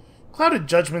 Clouded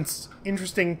Judgment's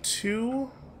interesting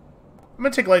too. I'm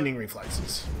going to take lightning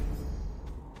reflexes.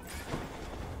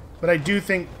 But I do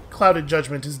think Clouded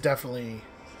Judgment is definitely...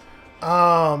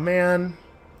 Oh, man.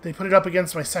 They put it up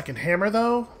against my second hammer,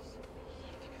 though.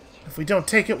 If we don't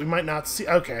take it, we might not see...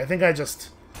 Okay, I think I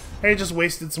just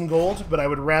wasted some gold, but I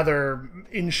would rather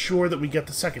ensure that we get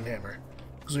the second hammer.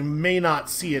 Because we may not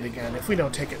see it again if we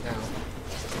don't take it now.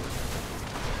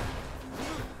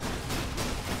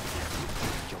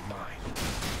 You're mine.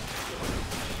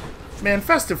 Man,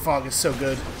 Festive Fog is so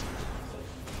good.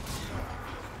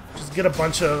 Just get a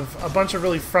bunch of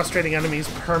really frustrating enemies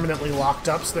permanently locked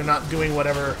up so they're not doing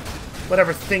whatever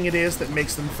thing it is that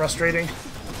makes them frustrating.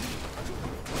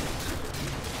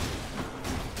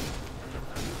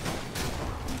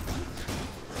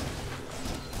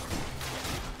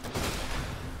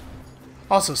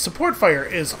 Also, support fire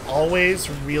is always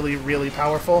really, really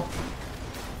powerful,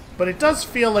 but it does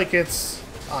feel like it's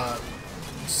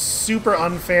super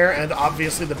unfair and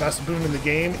obviously the best boon in the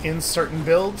game in certain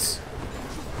builds.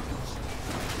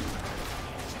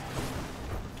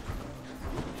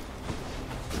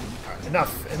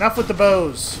 Alright, enough with the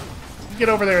bows. Get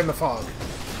over there in the fog.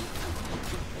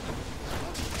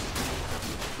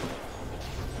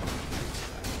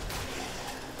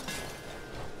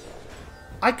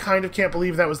 I kind of can't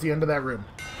believe that was the end of that room.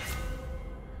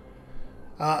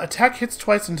 Attack hits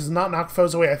twice and does not knock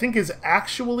foes away. I think is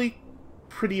actually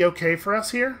pretty okay for us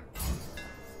here.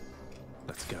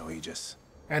 Let's go, Aegis.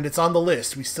 And it's on the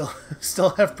list. We still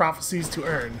have prophecies to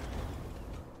earn.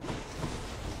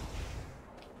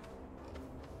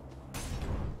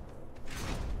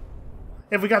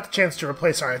 If we got the chance to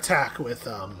replace our attack with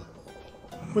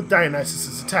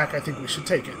Dionysus' attack, I think we should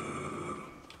take it.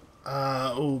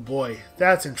 Oh boy,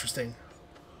 that's interesting.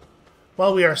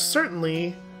 Well, we are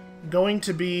certainly going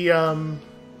to be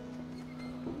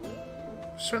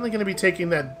taking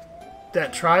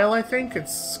that trial, I think.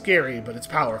 It's scary, but it's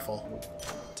powerful.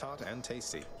 Tart and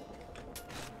tasty.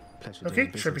 Pleasure Okay, doing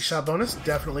Trippy business. Shot bonus,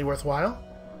 definitely worthwhile.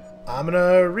 I'm gonna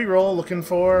reroll looking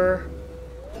for...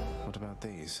 What about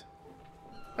these?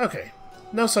 Okay,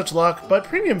 no such luck, but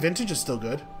Premium Vintage is still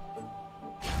good.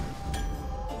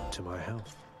 To my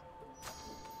health.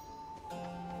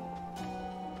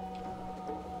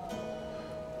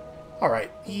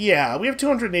 Alright, yeah, we have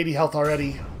 280 health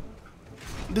already.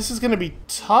 This is going to be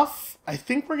tough. I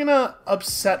think we're going to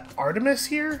upset Artemis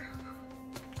here.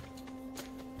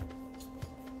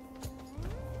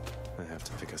 I have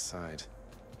to pick a side.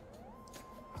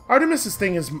 Artemis'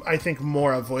 thing is, I think,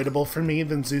 more avoidable for me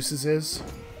than Zeus's is.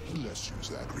 Bless you,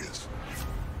 Zagreus.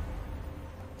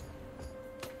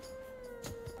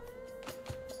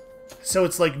 So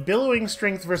it's like Billowing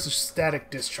Strength versus Static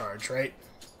Discharge, right?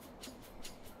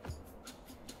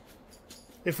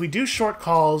 If we do short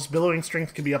calls, Billowing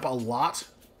Strength can be up a lot.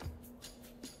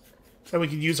 And we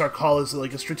could use our call as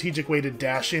like a strategic way to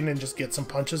dash in and just get some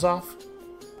punches off.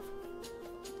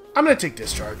 I'm gonna take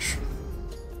Discharge.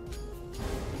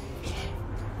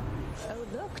 Oh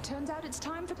look, turns out it's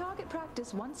time for target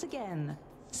practice once again.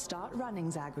 Start running,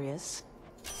 Zagreus.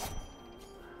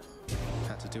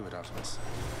 Had to do it, Artemis.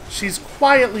 She's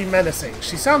quietly menacing.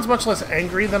 She sounds much less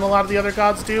angry than a lot of the other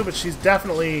gods do, but she's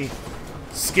definitely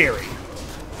scary.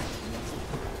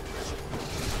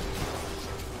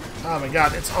 Oh my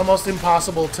god, it's almost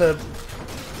impossible to...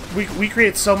 We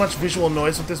create so much visual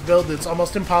noise with this build, it's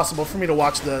almost impossible for me to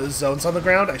watch the zones on the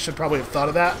ground. I should probably have thought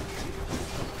of that.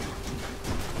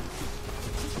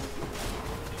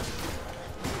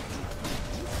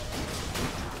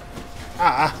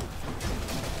 Ah.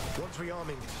 One's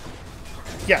rearming.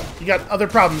 Yeah, you got other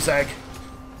problems, Zag.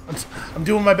 I'm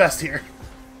doing my best here.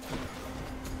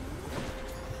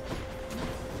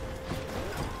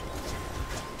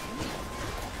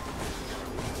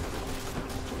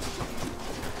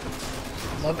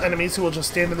 Love enemies who will just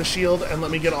stand in the shield and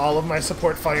let me get all of my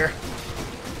support fire.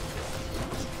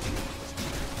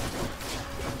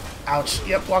 Ouch.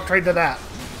 Yep, walked right into that.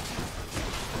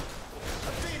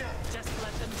 Just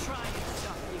let them try and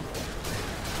stop you.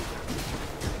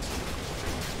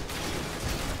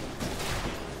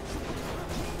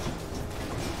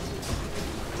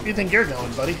 Where do you think you're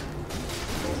going, buddy?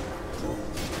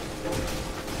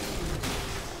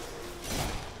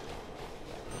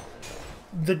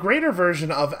 the greater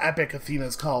version of Epic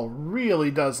Athena's Call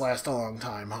really does last a long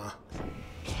time, huh?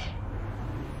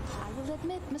 I will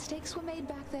admit mistakes were made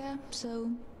back there,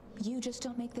 so you just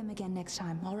don't make them again next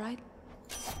time, all right?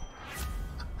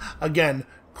 Again,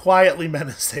 quietly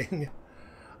menacing.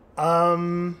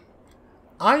 I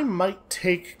might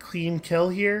take Clean Kill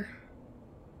here,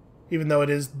 even though it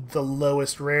is the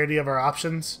lowest rarity of our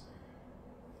options.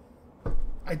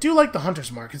 I do like the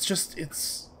Hunter's Mark. It's just,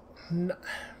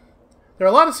 there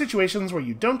are a lot of situations where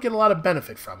you don't get a lot of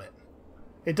benefit from it.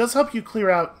 It does help you clear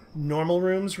out normal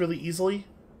rooms really easily.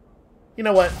 You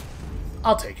know what?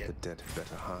 I'll take it. The dead had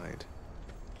better hide.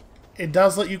 It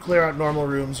does let you clear out normal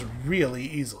rooms really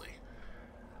easily.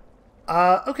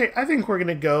 Okay, I think we're going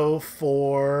to go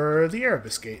for the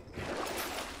Erebus Gate.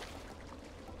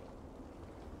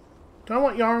 Do I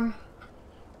want Yarn?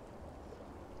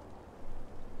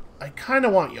 I kind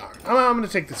of want Yarn. I'm going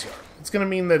to take this Yarn. It's going to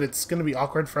mean that it's going to be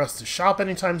awkward for us to shop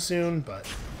anytime soon,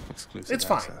 but Exclusive it's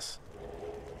fine. access.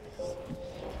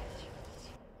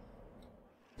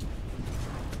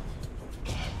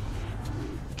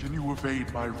 Can you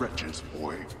evade my wretches,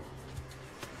 boy?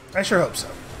 I sure hope so.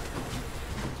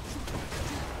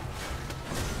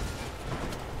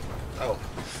 Oh.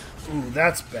 Ooh,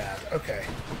 that's bad. Okay.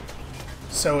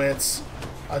 So it's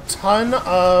a ton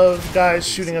of guys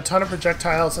shooting a ton of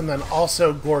projectiles and then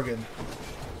also Gorgon.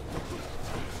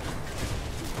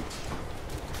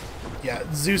 Yeah,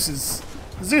 Zeus's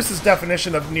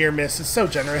definition of near miss is so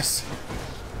generous.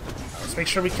 Let's make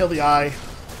sure we kill the eye.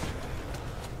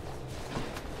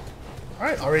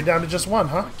 Alright, already down to just one,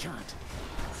 huh?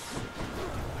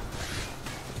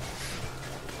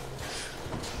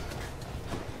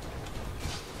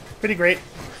 Pretty great.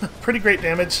 Pretty great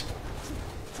damage.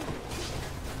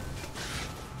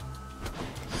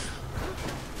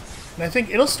 And I think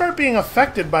it'll start being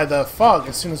affected by the fog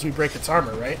as soon as we break its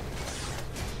armor, right?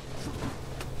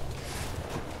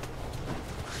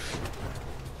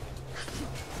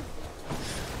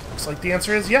 Looks like the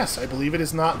answer is yes. I believe it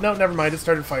is not. No, never mind. It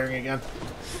started firing again.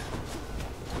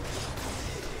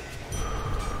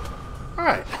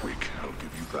 Alright. Quick, I'll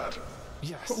give you that.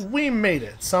 Yes. We made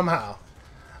it, somehow.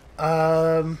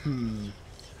 So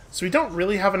we don't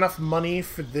really have enough money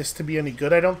for this to be any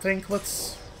good, I don't think.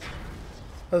 Let's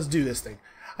do this thing.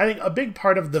 I think a big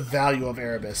part of the value of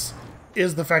Erebus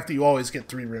is the fact that you always get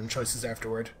 3 room choices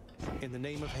afterward. In the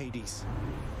name of Hades.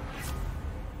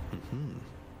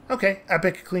 Okay,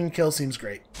 Epic Clean Kill seems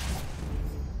great.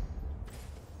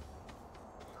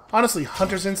 Honestly,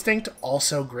 Hunter's Instinct,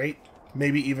 also great.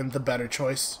 Maybe even the better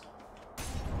choice.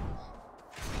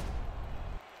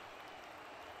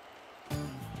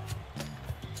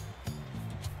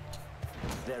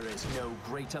 There is no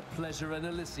greater pleasure in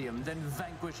Elysium than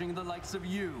vanquishing the likes of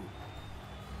you.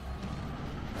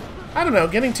 I don't know,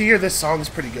 getting to hear this song's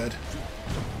pretty good.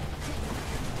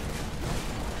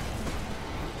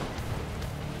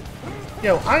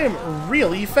 Yo, I am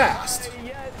really fast.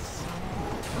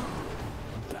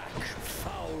 Back,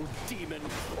 foul demon,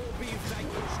 or be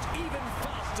vanquished even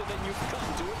faster than you've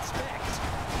come to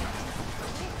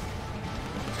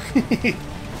expect.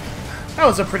 That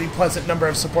was a pretty pleasant number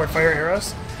of support fire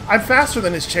arrows. I'm faster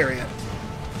than his chariot.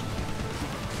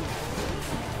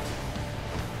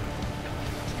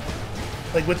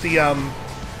 Like with the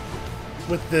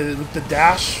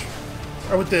dash,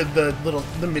 or with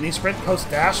the mini sprint post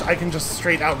dash, I can just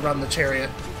straight outrun the chariot.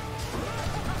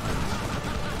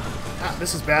 Ah,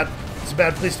 this is bad. This is a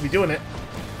bad place to be doing it.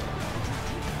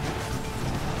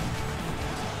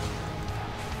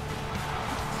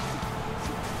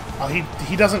 Oh,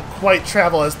 he doesn't quite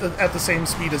travel at the same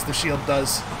speed as the shield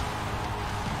does.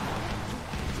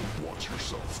 Watch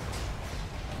yourself.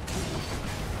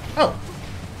 Oh,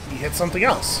 he hit something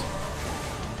else.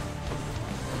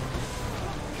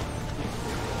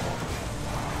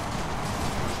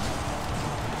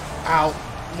 Ow.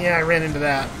 Yeah, I ran into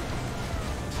that.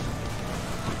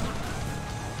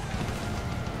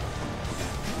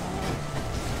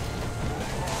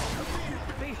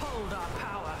 Behold our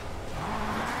power.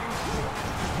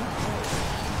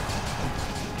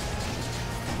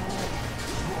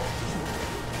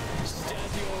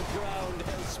 Stand your ground,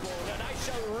 Hellspawn, and I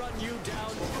shall run you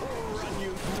down, run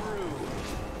you through.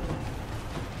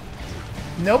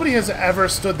 Nobody has ever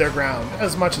stood their ground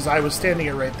as much as I was standing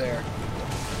it right there.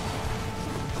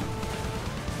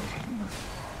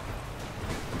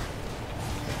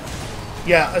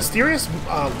 Yeah, Asterius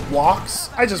walks.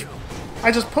 I just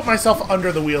put myself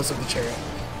under the wheels of the chariot.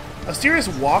 Asterius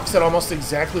walks at almost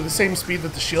exactly the same speed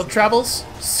that the shield travels,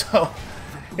 so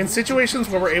in situations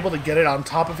where we're able to get it on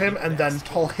top of him and then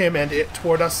pull him and it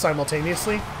toward us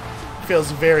simultaneously, feels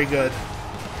very good.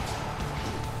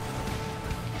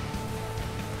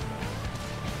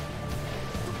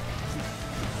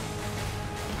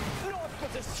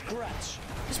 scratch.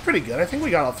 It's pretty good. I think we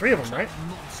got all 3 of them, right?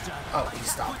 Monster. Oh, he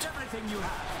stopped. Everything you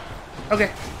have.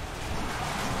 Okay.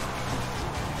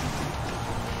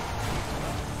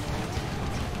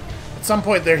 At some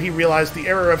point there, he realized the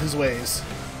error of his ways.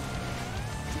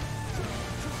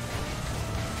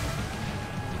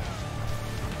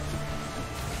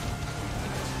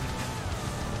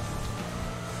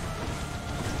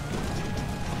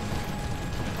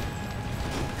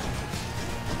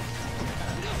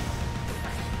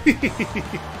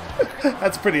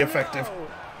 That's pretty effective.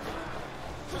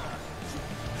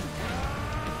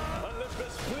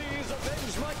 Olympus, please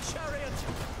avenge my chariot.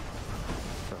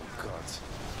 Oh, gods.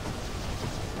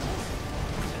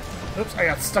 Oops, I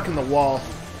got stuck in the wall.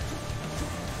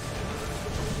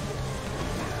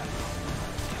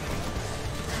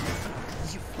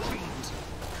 You fiend.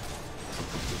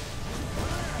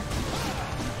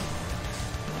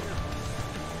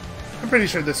 I'm pretty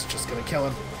sure this is just gonna kill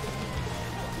him.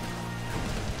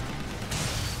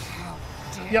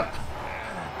 Yep.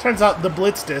 Turns out the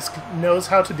Blitz Disc knows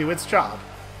how to do its job.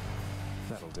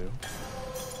 That'll do.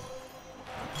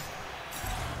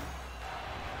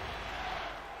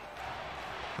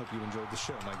 Hope you enjoyed the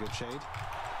show, my good shade.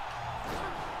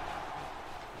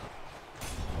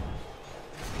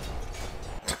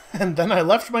 And then I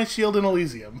left my shield in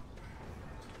Elysium.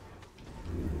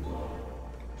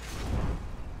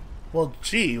 Well,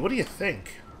 gee, what do you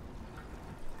think?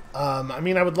 I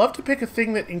mean, I would love to pick a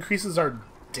thing that increases our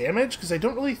damage, because I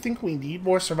don't really think we need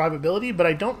more survivability, but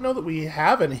I don't know that we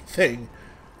have anything.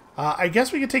 I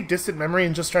guess we could take Distant Memory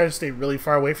and just try to stay really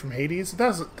far away from Hades.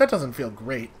 That doesn't feel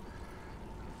great.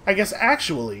 I guess,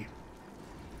 actually,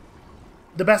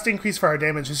 the best increase for our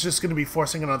damage is just going to be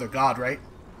forcing another god, right?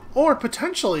 Or,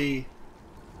 potentially,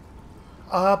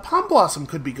 Palm Blossom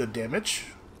could be good damage.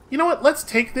 You know what, let's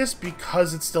take this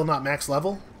because it's still not max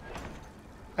level.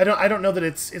 I don't know that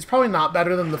it's probably not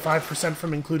better than the 5%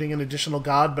 from including an additional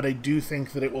god, but I do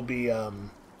think that it will be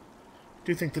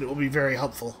very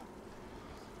helpful.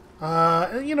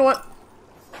 You know what?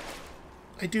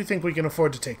 I do think we can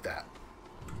afford to take that.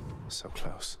 So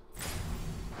close.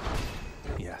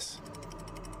 Yes.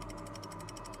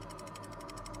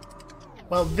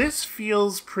 Well, this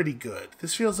feels pretty good.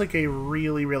 This feels like a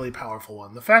really, really powerful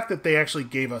one. The fact that they actually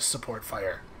gave us support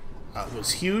fire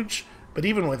was huge. But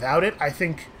even without it, I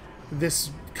think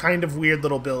this kind of weird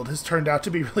little build has turned out to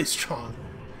be really strong.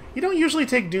 You don't usually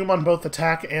take Doom on both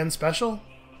attack and special,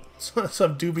 so that's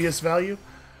of dubious value.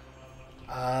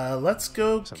 Let's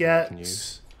go get...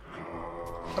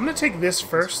 I'm going to take this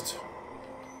first.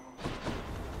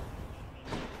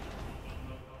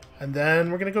 And then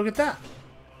we're going to go get that.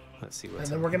 Let's see what's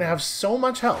and then we're going to have so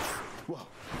much health. Whoa.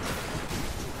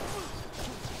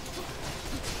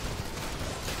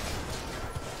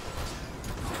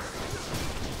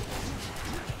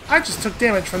 I just took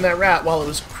damage from that rat while it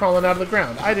was crawling out of the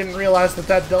ground. I didn't realize that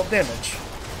that dealt damage.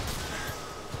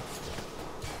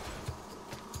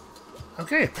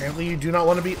 Okay, apparently you do not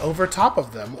want to be over top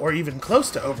of them, or even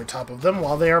close to over top of them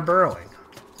while they are burrowing.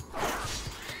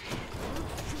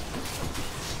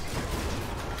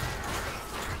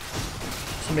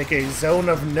 To make a zone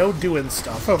of no doing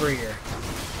stuff over here.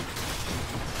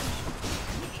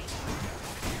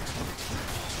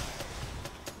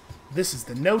 This is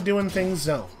the no doing things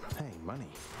zone. Hey, money.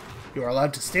 You are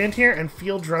allowed to stand here and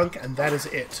feel drunk, and that is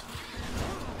it.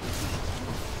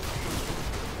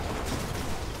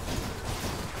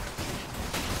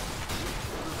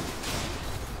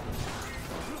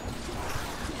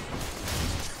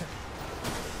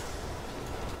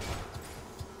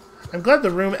 I'm glad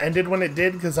the room ended when it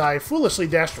did, because I foolishly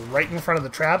dashed right in front of the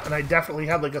trap, and I definitely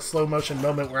had like a slow motion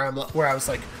moment where I was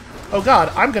like, oh god,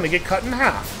 I'm gonna get cut in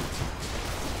half.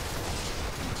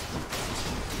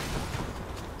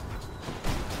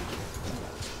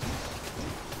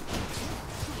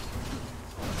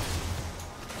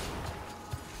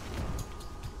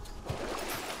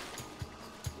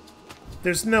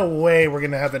 There's no way we're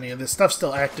gonna have any of this stuff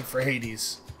still active for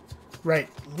Hades. Right.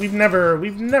 We've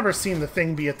never seen the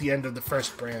thing be at the end of the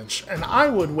first branch, and I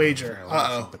would wager.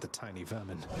 But the tiny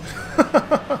vermin.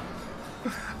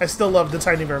 I still love the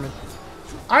tiny vermin.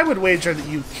 I would wager that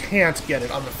you can't get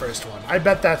it on the first one. I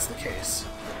bet that's the case.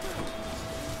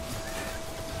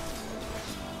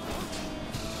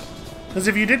 Because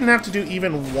if you didn't have to do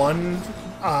even one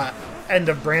end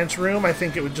of branch room, I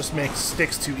think it would just make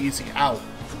Styx too easy. Ow.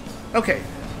 Okay,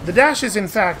 the dash is in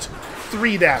fact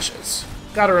 3 dashes.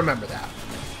 Gotta remember that.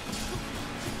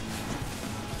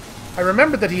 I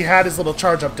remembered that he had his little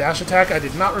charge-up dash attack. I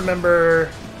did not remember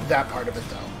that part of it,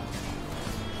 though.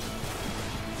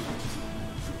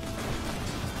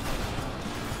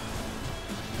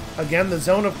 Again, the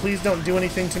zone of please don't do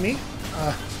anything to me.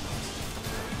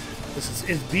 This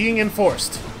is being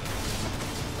enforced.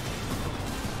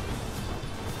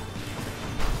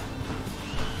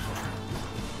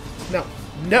 No.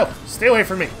 No! Stay away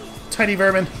from me, tiny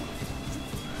vermin.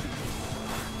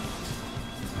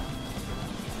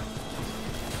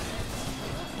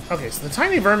 Okay, so the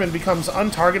tiny vermin becomes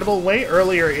untargetable way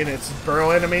earlier in its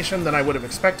burrow animation than I would have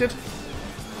expected.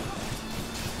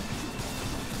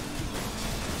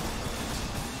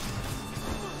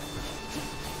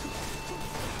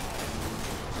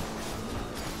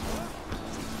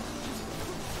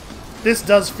 This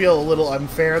does feel a little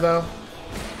unfair, though.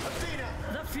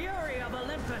 The fury of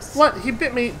Olympus. What? He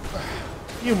bit me.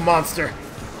 You monster.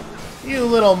 You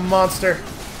little monster.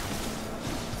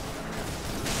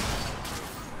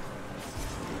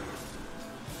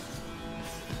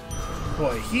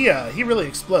 Boy, he really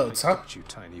explodes, huh? You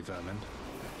tiny vermin.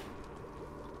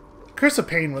 Curse of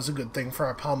Pain was a good thing for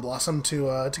our Palm Blossom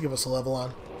to give us a level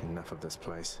on. Enough of this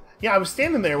place. Yeah, I was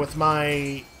standing there with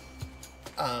my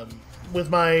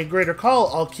Greater Call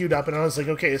all queued up, and I was like,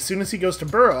 okay, as soon as he goes to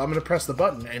burrow, I'm going to press the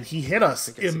button, and he hit us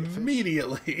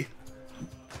immediately.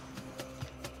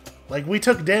 Like, we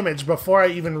took damage before I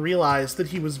even realized that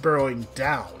he was burrowing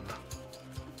down.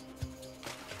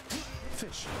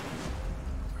 Fish.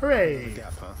 Hooray!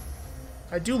 Gap, huh?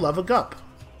 I do love a gup.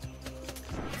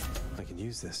 I can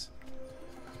use this.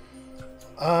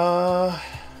 Clouded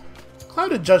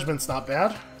Judgment's not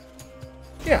bad.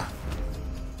 Yeah.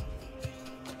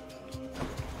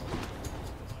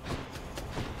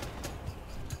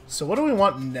 So what do we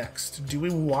want next? Do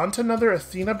we want another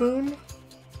Athena boon?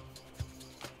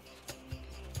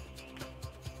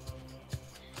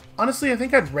 Honestly, I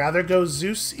think I'd rather go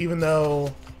Zeus, even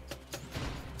though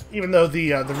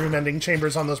the room ending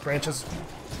chambers on those branches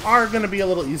are going to be a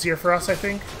little easier for us, I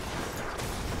think.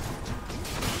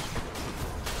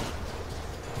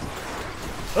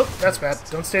 Oh, that's bad.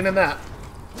 Don't stand in that.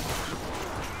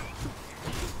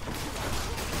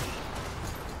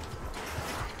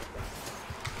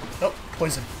 Oh,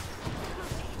 poison.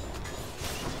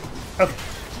 Okay.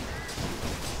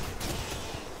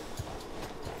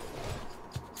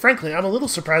 Frankly, I'm a little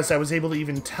surprised I was able to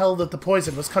even tell that the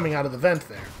poison was coming out of the vent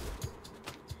there.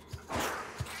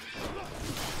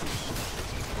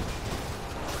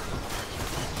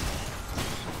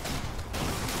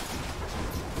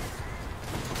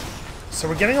 So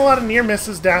we're getting a lot of near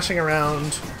misses dashing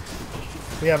around.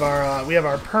 We have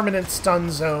our permanent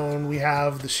stun zone. We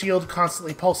have the shield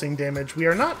constantly pulsing damage. We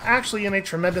are not actually in a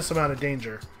tremendous amount of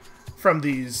danger from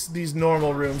these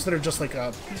normal rooms that are just like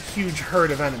a huge herd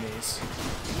of enemies.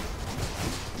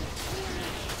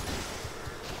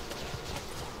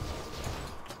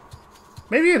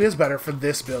 Maybe it is better for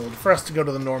this build for us to go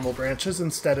to the normal branches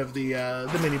instead of the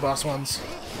mini boss ones.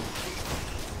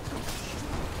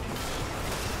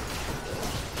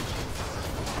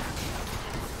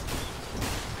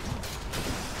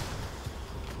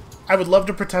 I would love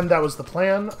to pretend that was the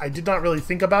plan. I did not really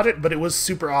think about it, but it was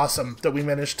super awesome that we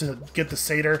managed to get the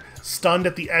satyr stunned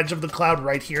at the edge of the cloud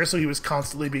right here, so he was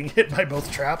constantly being hit by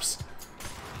both traps.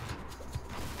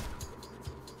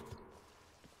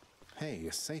 Hey,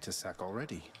 a satyr sack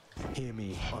already. Hear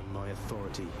me on my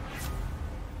authority.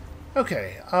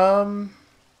 Okay,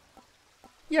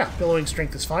 yeah, billowing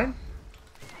strength is fine.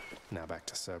 Now back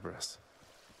to Cerberus.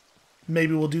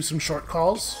 Maybe we'll do some short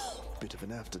calls. Bit of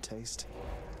an aftertaste.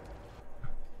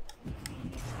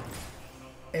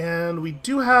 And we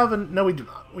do have... No, we do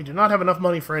not. We do not have enough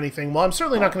money for anything. Well, I'm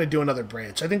certainly not going to do another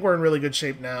branch. I think we're in really good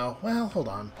shape now. Well, hold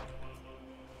on.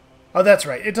 Oh, that's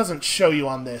right. It doesn't show you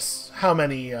on this how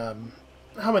many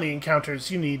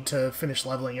encounters you need to finish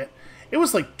leveling it. It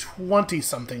was like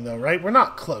 20-something, though, right? We're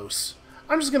not close.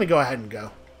 I'm just going to go ahead and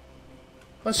go.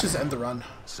 Let's just end the run.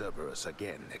 Cerberus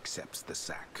again accepts the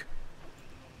sack.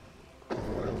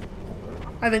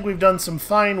 I think we've done some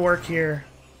fine work here.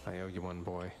 I owe you one,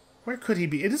 boy. Where could he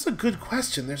be? It is a good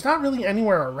question. There's not really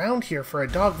anywhere around here for a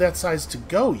dog that size to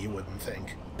go, you wouldn't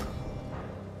think.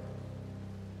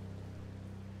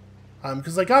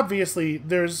 Because, like, obviously,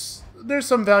 there's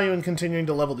some value in continuing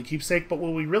to level the keepsake, but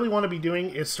what we really want to be doing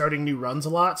is starting new runs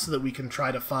a lot so that we can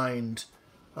try to find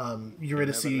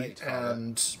Eurydice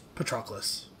and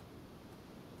Patroclus.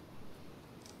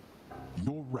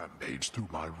 Your rampage through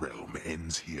my realm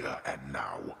ends here and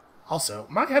now. Also,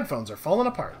 my headphones are falling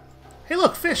apart. Hey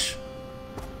look, fish!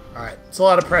 Alright, it's a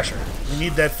lot of pressure. We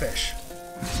need that fish.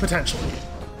 Potentially.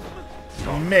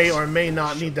 We may or may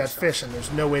not need that fish, and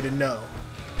there's no way to know.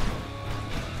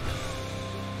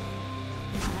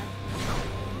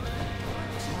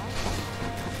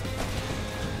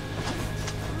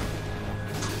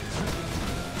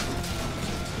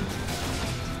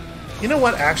 You know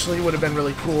what actually would have been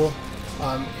really cool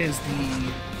is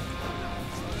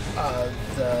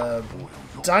the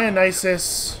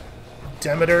Dionysus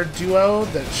Demeter duo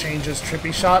that changes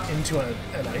Trippy Shot into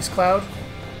an ice cloud.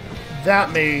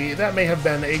 That may have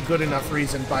been a good enough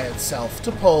reason by itself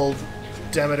to pull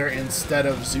Demeter instead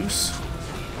of Zeus.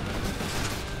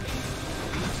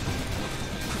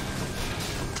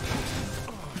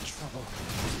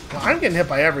 Well, I'm getting hit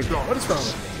by everything. What is wrong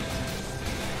with me?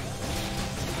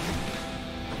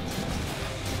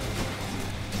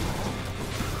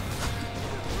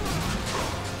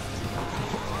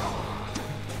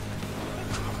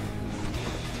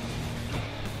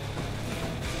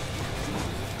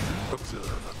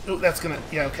 Oh, that's gonna...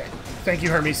 Yeah, okay. Thank you,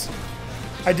 Hermes.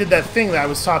 I did that thing that I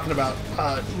was talking about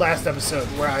last episode,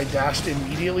 where I dashed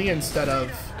immediately instead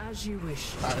of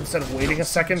waiting a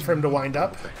second for him to wind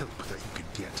up.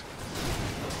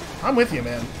 I'm with you,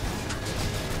 man.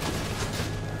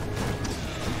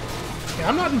 Yeah,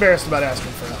 I'm not embarrassed about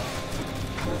asking for help.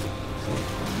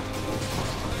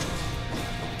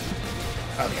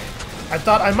 Okay. I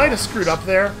thought I might have screwed up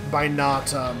there by not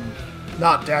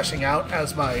dashing out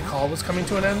as my call was coming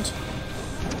to an end. I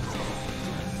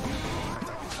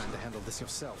thought you planned to handle this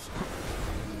yourself.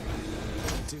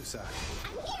 Do so.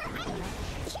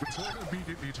 Return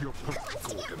immediately to your post,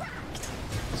 Gordon.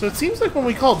 So it seems like when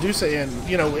we call Dusa in,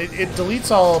 you know, it deletes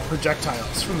all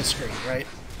projectiles from the screen, right?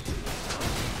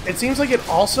 It seems like it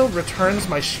also returns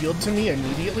my shield to me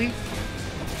immediately,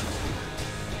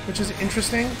 which is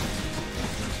interesting.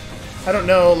 I don't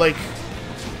know, like,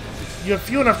 you have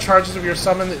few enough charges of your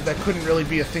summon that couldn't really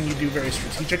be a thing you do very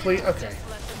strategically. Okay.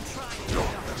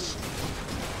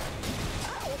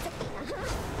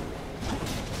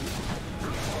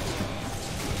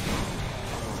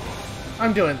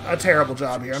 I'm doing a terrible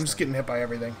job here. I'm just getting hit by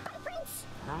everything.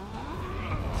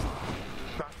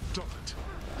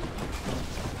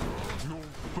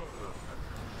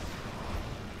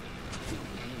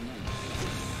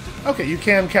 Okay, you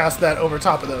can cast that over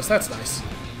top of those. That's nice.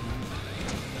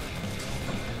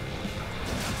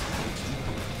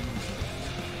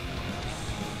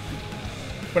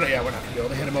 But yeah, we're not going to be able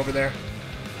to hit him over there.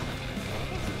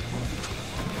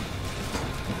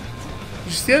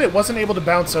 You see that it wasn't able to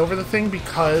bounce over the thing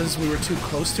because we were too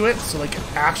close to it? So, like,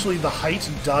 actually the height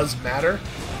does matter.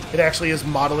 It actually is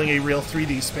modeling a real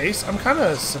 3D space. I'm kind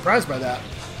of surprised by that.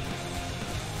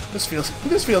 This feels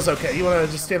okay. You want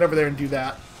to just stand over there and do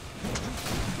that.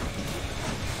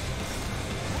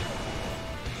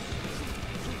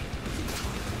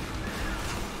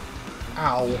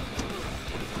 Ow.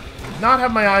 Not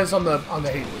have my eyes on the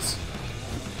Hades.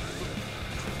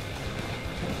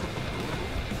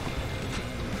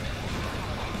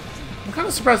 I'm kind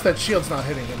of surprised that shield's not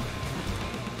hitting him.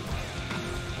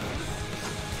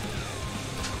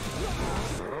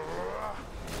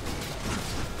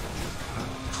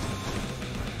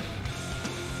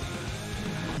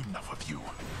 Enough of you.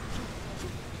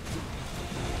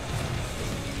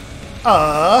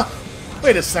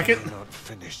 Wait a second. Not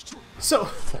finished. So,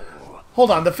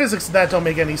 hold on, the physics of that don't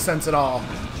make any sense at all.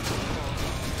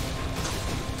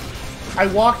 I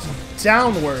walked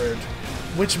downward,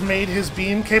 which made his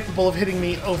beam capable of hitting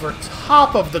me over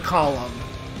top of the column,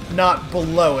 not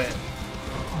below it.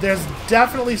 There's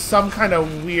definitely some kind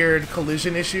of weird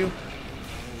collision issue.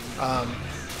 And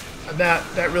that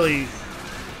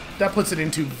puts it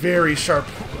into very sharp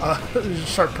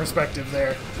sharp perspective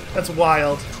there. That's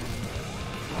wild.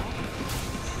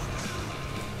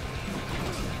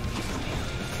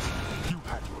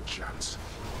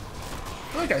 I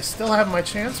feel like I still have my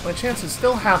chance. My chance is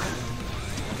still happening.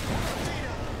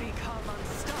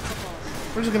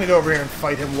 We're just gonna go over here and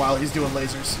fight him while he's doing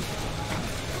lasers.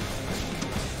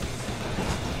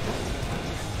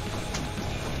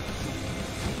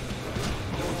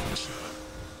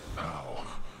 Ow.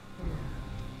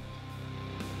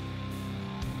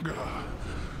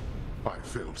 I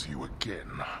failed to you again.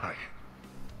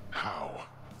 How?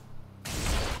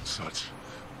 Such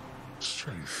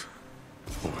strength,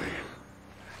 boy.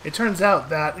 It turns out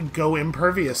that go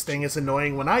impervious thing is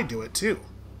annoying when I do it too.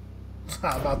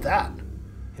 How about that?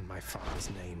 In my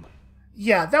father's name.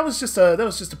 Yeah, that was just a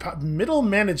middle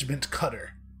management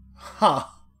cutter. Huh.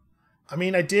 I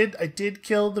mean, I did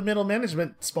kill the middle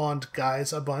management spawned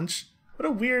guys a bunch. What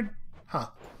a weird... Huh.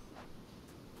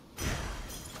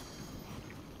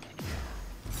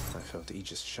 I felt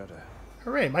Aegis shudder.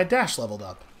 Hooray, my dash leveled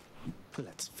up.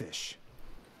 Let's fish.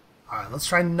 Alright, let's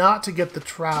try not to get the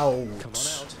trout. Come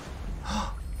on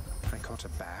out. I caught a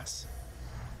bass.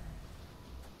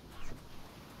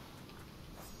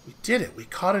 We did it. We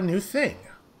caught a new thing.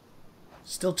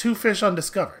 Still 2 fish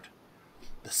undiscovered.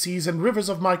 The seas and rivers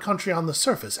of my country on the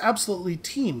surface absolutely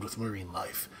teemed with marine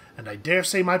life, and I dare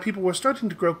say my people were starting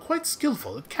to grow quite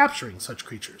skillful at capturing such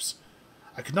creatures.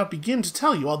 I could not begin to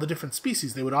tell you all the different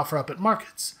species they would offer up at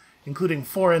markets, including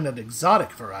foreign and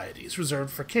exotic varieties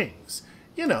reserved for kings.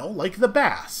 You know, like the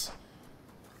bass.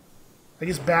 I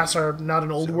guess bass are not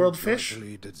an old world fish. So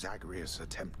did Zagreus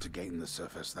attempt to gain the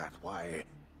surface that way?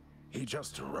 He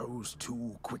just rose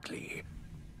too quickly.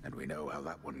 And we know how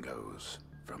that one goes,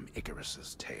 from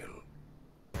Icarus's tale.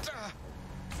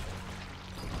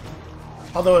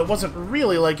 Although it wasn't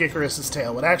really like Icarus's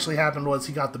tale. What actually happened was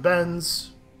he got the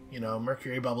bends, you know,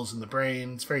 mercury bubbles in the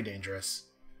brain. It's very dangerous.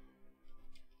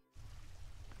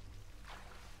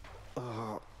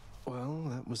 Well,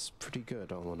 that was pretty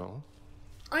good, all in all.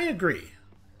 I agree.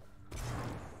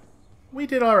 We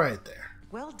did alright there.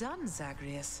 Well done,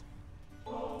 Zagreus.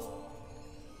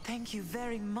 Thank you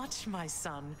very much, my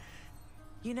son.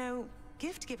 You know,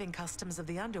 gift-giving customs of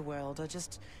the underworld are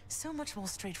just so much more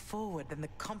straightforward than the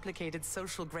complicated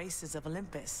social graces of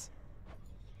Olympus.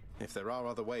 If there are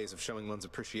other ways of showing one's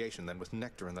appreciation than with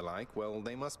nectar and the like, well,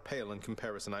 they must pale in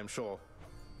comparison, I'm sure.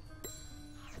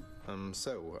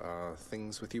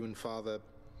 Things with you and Father,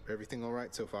 everything all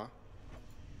right so far?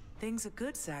 Things are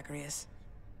good, Zagreus.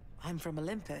 I'm from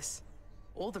Olympus.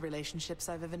 All the relationships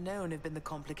I've ever known have been the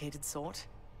complicated sort.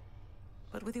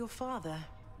 But with your father,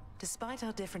 despite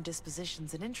our different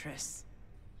dispositions and interests,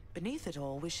 beneath it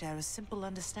all we share a simple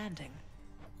understanding.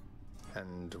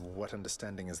 And what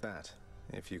understanding is that,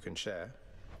 if you can share?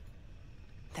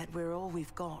 That we're all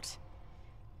we've got.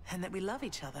 And that we love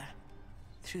each other,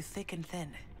 through thick and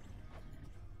thin.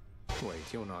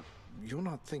 Wait, you're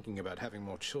not thinking about having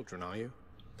more children, are you?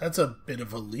 That's a bit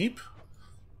of a leap.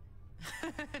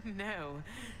 No,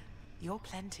 you're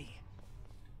plenty.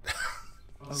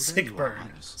 Sick burn.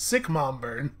 Sick mom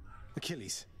burn.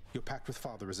 Achilles, your pact with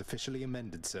Father is officially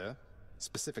amended, sir.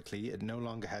 Specifically, it no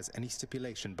longer has any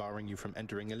stipulation barring you from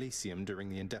entering Elysium during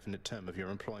the indefinite term of your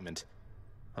employment.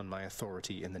 On my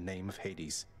authority in the name of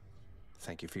Hades.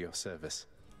 Thank you for your service.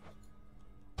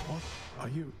 What? Are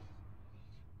you...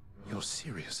 You're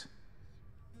serious?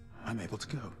 I'm able to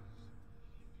go.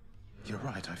 You're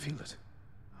right, I feel it.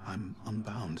 I'm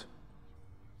unbound.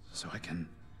 So I can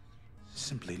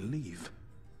simply leave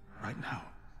right now.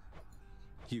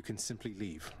 You can simply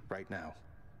leave right now.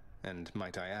 And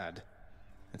might I add,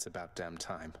 it's about damn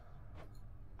time.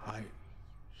 I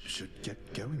should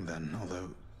get going then,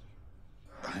 although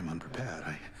I'm unprepared.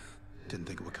 I didn't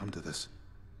think it would come to this.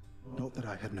 Not that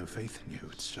I had no faith in you,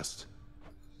 it's just...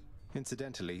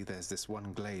 Incidentally, there's this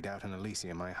one glade out in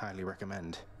Elysium I highly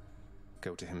recommend.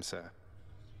 Go to him, sir.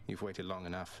 You've waited long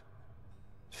enough.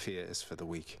 Fear is for the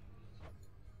weak.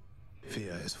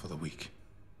 Fear is for the weak.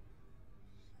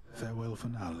 Farewell for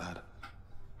now, lad.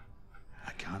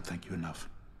 I can't thank you enough.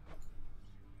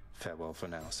 Farewell for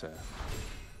now, sir.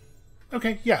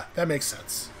 Okay, yeah, that makes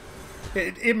sense.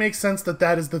 It makes sense that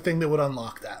that is the thing that would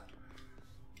unlock that.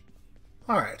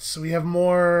 Alright, so we have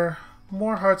more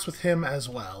hearts with him as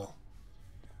well.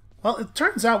 Well, it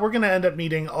turns out we're going to end up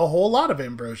needing a whole lot of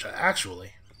ambrosia,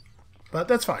 actually. But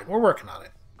that's fine, we're working on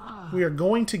it. We are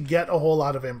going to get a whole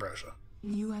lot of ambrosia.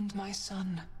 You and my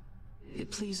son. It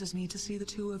pleases me to see the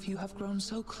two of you have grown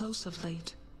so close of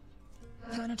late.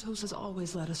 Thanatos has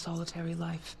always led a solitary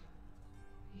life.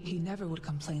 He never would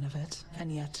complain of it,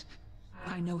 and yet,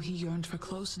 I know he yearned for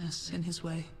closeness in his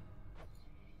way.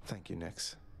 Thank you,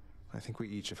 Nyx. I think we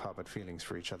each have harbored feelings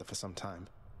for each other for some time.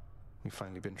 We've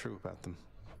finally been true about them.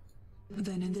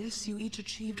 Then in this, you each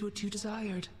achieved what you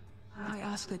desired. I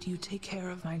ask that you take care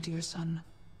of my dear son.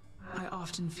 I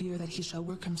often fear that he shall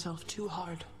work himself too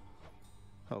hard.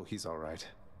 Oh, he's all right.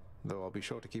 Though I'll be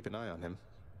sure to keep an eye on him.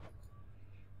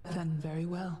 Then very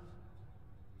well.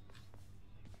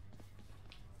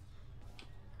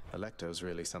 Alecto's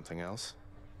really something else.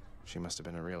 She must have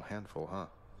been a real handful, huh?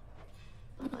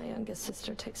 My youngest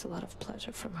sister takes a lot of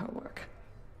pleasure from her work.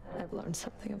 I've learned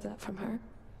something of that from her.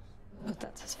 But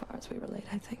that's as far as we relate,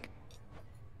 I think.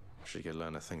 She could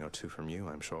learn a thing or two from you,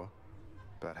 I'm sure.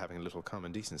 About having a little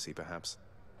common decency, perhaps.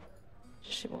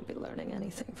 She won't be learning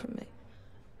anything from me.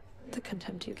 The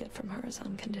contempt you get from her is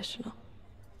unconditional.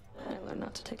 I learned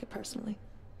not to take it personally.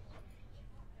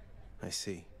 I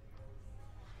see.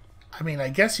 I mean, I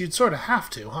guess you'd sort of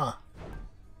have to, huh?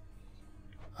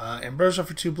 Ambrosia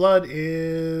for 2 blood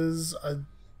is...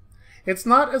 It's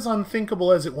not as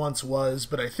unthinkable as it once was,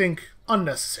 but I think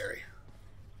unnecessary.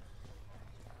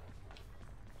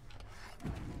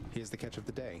 Here's the catch of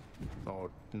the day.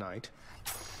 Or night.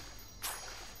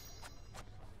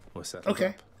 We're settled Okay.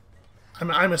 up.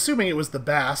 I'm assuming it was the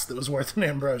bass that was worth an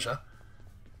ambrosia.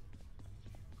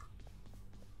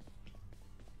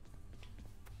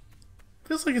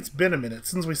 Feels like it's been a minute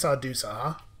since we saw Dusa,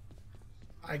 huh?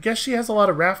 I guess she has a lot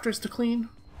of rafters to clean.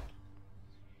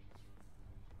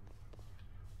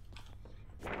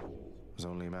 It was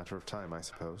only a matter of time, I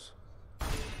suppose.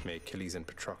 May Achilles and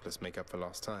Patroclus make up for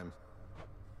lost time.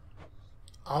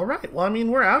 Alright, well, I mean,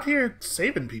 we're out here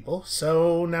saving people,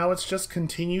 so now it's just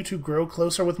continue to grow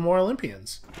closer with more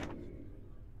Olympians.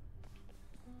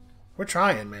 We're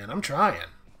trying, man. I'm trying.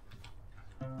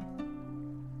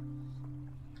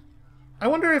 I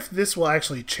wonder if this will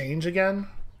actually change again.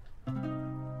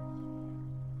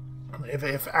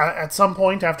 If at some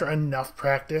point, after enough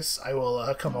practice, I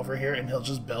will come over here and he'll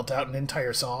just belt out an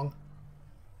entire song.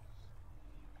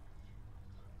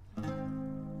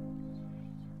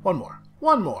 One more.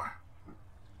 One more.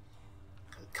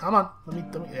 Come on. Let me,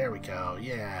 there we go.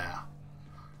 Yeah.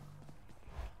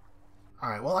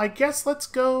 Alright, well, I guess let's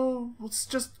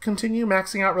just continue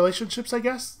maxing out relationships, I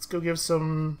guess. Let's go give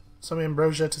some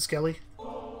ambrosia to Skelly.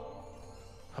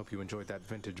 Hope you enjoyed that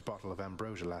vintage bottle of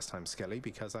ambrosia last time, Skelly,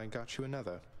 because I got you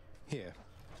another. Here.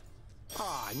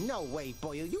 Aw, no way,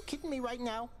 boy. Are you kidding me right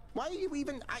now? Why are you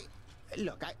even...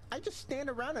 Look, I just stand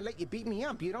around and let you beat me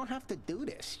up. You don't have to do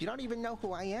this. You don't even know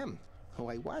who I am. Who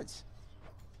I was.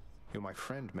 You're my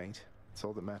friend, mate. It's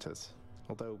all that matters.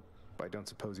 Although, I don't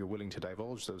suppose you're willing to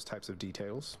divulge those types of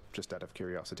details, just out of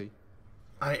curiosity.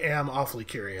 I am awfully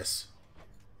curious.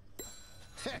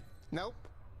 Nope.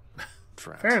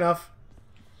 Fair enough.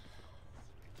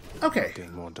 Okay.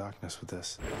 Gain more darkness with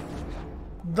this.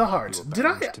 The heart. Did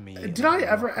I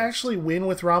ever actually win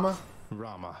with Rama?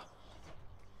 Rama.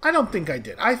 I don't think I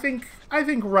did. I think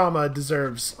Rama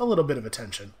deserves a little bit of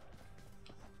attention.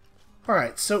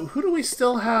 Alright, so who do we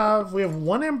still have? We have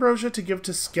one ambrosia to give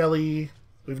to Skelly.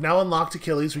 We've now unlocked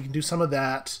Achilles. We can do some of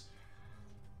that.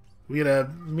 We gotta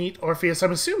meet Orpheus.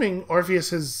 I'm assuming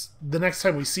Orpheus is... The next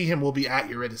time we see him will be at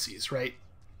Eurydice, right?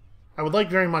 I would like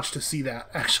very much to see that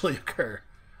actually occur.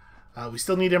 We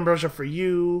still need ambrosia for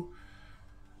you.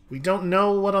 We don't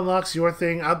know what unlocks your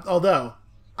thing. Although,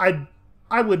 I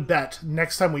would bet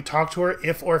next time we talk to her,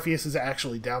 if Orpheus is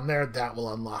actually down there, that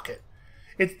will unlock it.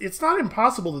 It's not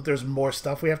impossible that there's more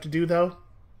stuff we have to do, though.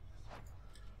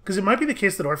 Because it might be the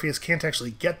case that Orpheus can't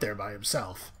actually get there by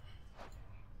himself.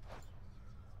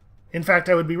 In fact,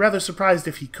 I would be rather surprised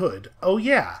if he could. Oh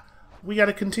yeah, we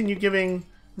gotta continue giving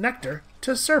nectar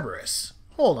to Cerberus.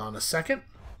 Hold on a second.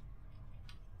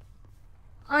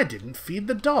 I didn't feed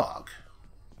the dog.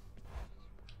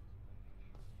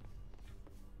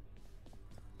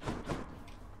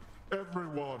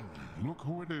 Everyone, look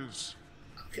who it is.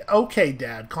 Okay,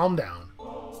 Dad, calm down.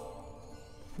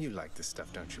 You like this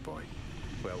stuff, don't you, boy?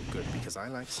 Well, good, because I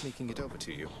like sneaking it over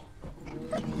to you.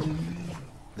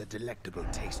 The delectable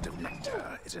taste of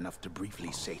nectar is enough to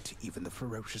briefly sate even the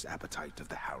ferocious appetite of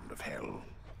the Hound of Hell.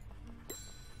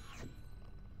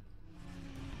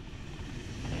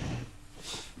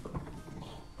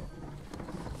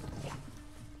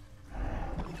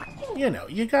 You know,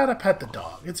 you gotta pet the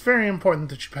dog. It's very important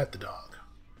that you pet the dog.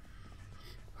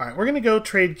 Alright, we're gonna go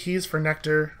trade keys for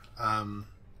nectar,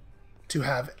 to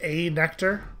have a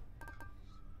nectar.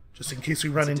 Just in case we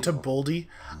run into Boldy.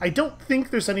 I don't think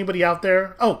there's anybody out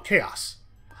there. Oh, Chaos.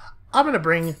 I'm gonna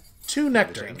bring 2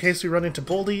 nectar in case we run into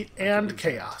Boldy and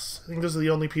Chaos. I think those are the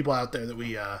only people out there that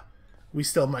we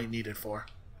still might need it for.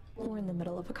 We're in the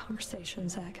middle of a conversation,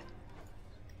 Zach.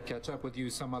 Catch up with you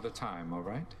some other time, all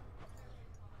right?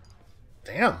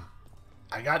 Damn.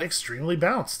 I got extremely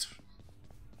bounced.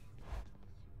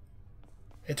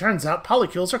 It turns out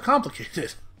polykills are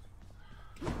complicated.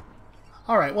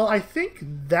 Alright, well, I think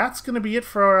that's going to be it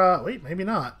for, wait, maybe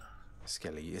not.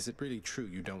 Skelly, is it really true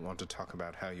you don't want to talk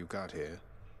about how you got here?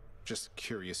 Just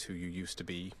curious who you used to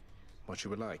be, what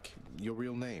you were like, your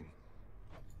real name.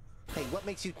 Hey, what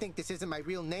makes you think this isn't my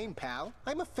real name, pal?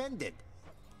 I'm offended.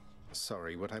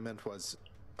 Sorry, what I meant was,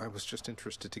 I was just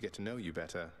interested to get to know you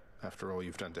better, after all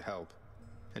you've done to help.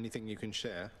 Anything you can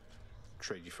share?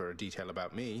 Trade you for a detail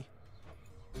about me?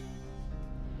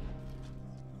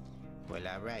 Well,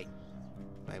 alright.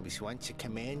 I was once a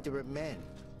commander of men.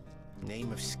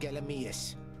 Name of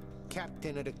Skelemius,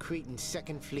 captain of the Cretan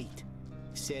Second Fleet,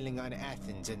 sailing on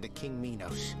Athens under King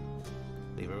Minos.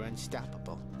 We were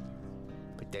unstoppable.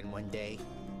 But then one day,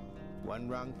 one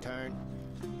wrong turn,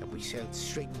 and we sailed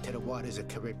straight into the waters of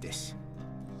Charybdis.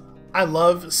 I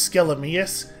love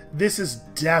Skelemius. This is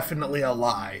definitely a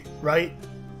lie, right?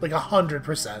 Like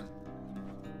 100%.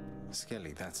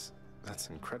 Skelly, that's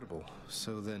incredible.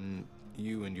 So then,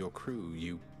 you and your crew,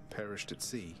 you perished at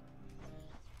sea?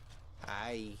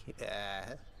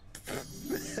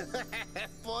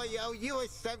 Boy, yo, you were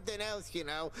something else, you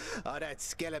know. All that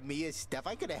Skelemius stuff,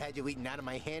 I could have had you eating out of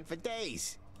my hand for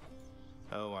days.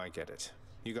 Oh, I get it.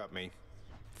 You got me.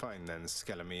 Fine then,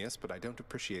 Skelemius, but I don't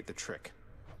appreciate the trick.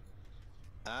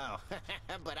 Oh,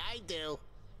 but I do.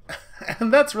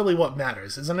 And that's really what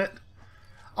matters, isn't it?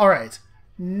 Alright,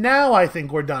 now I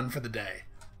think we're done for the day.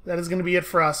 That is going to be it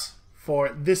for us for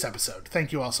this episode.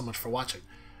 Thank you all so much for watching.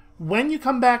 When you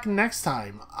come back next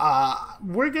time,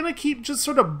 we're going to keep just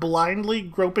sort of blindly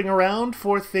groping around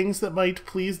for things that might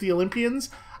please the Olympians.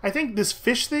 I think this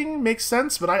fish thing makes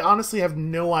sense, but I honestly have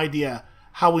no idea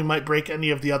how we might break any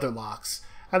of the other locks.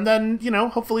 And then, you know,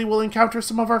 hopefully we'll encounter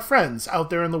some of our friends out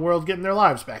there in the world getting their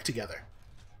lives back together.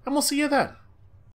 And we'll see you then.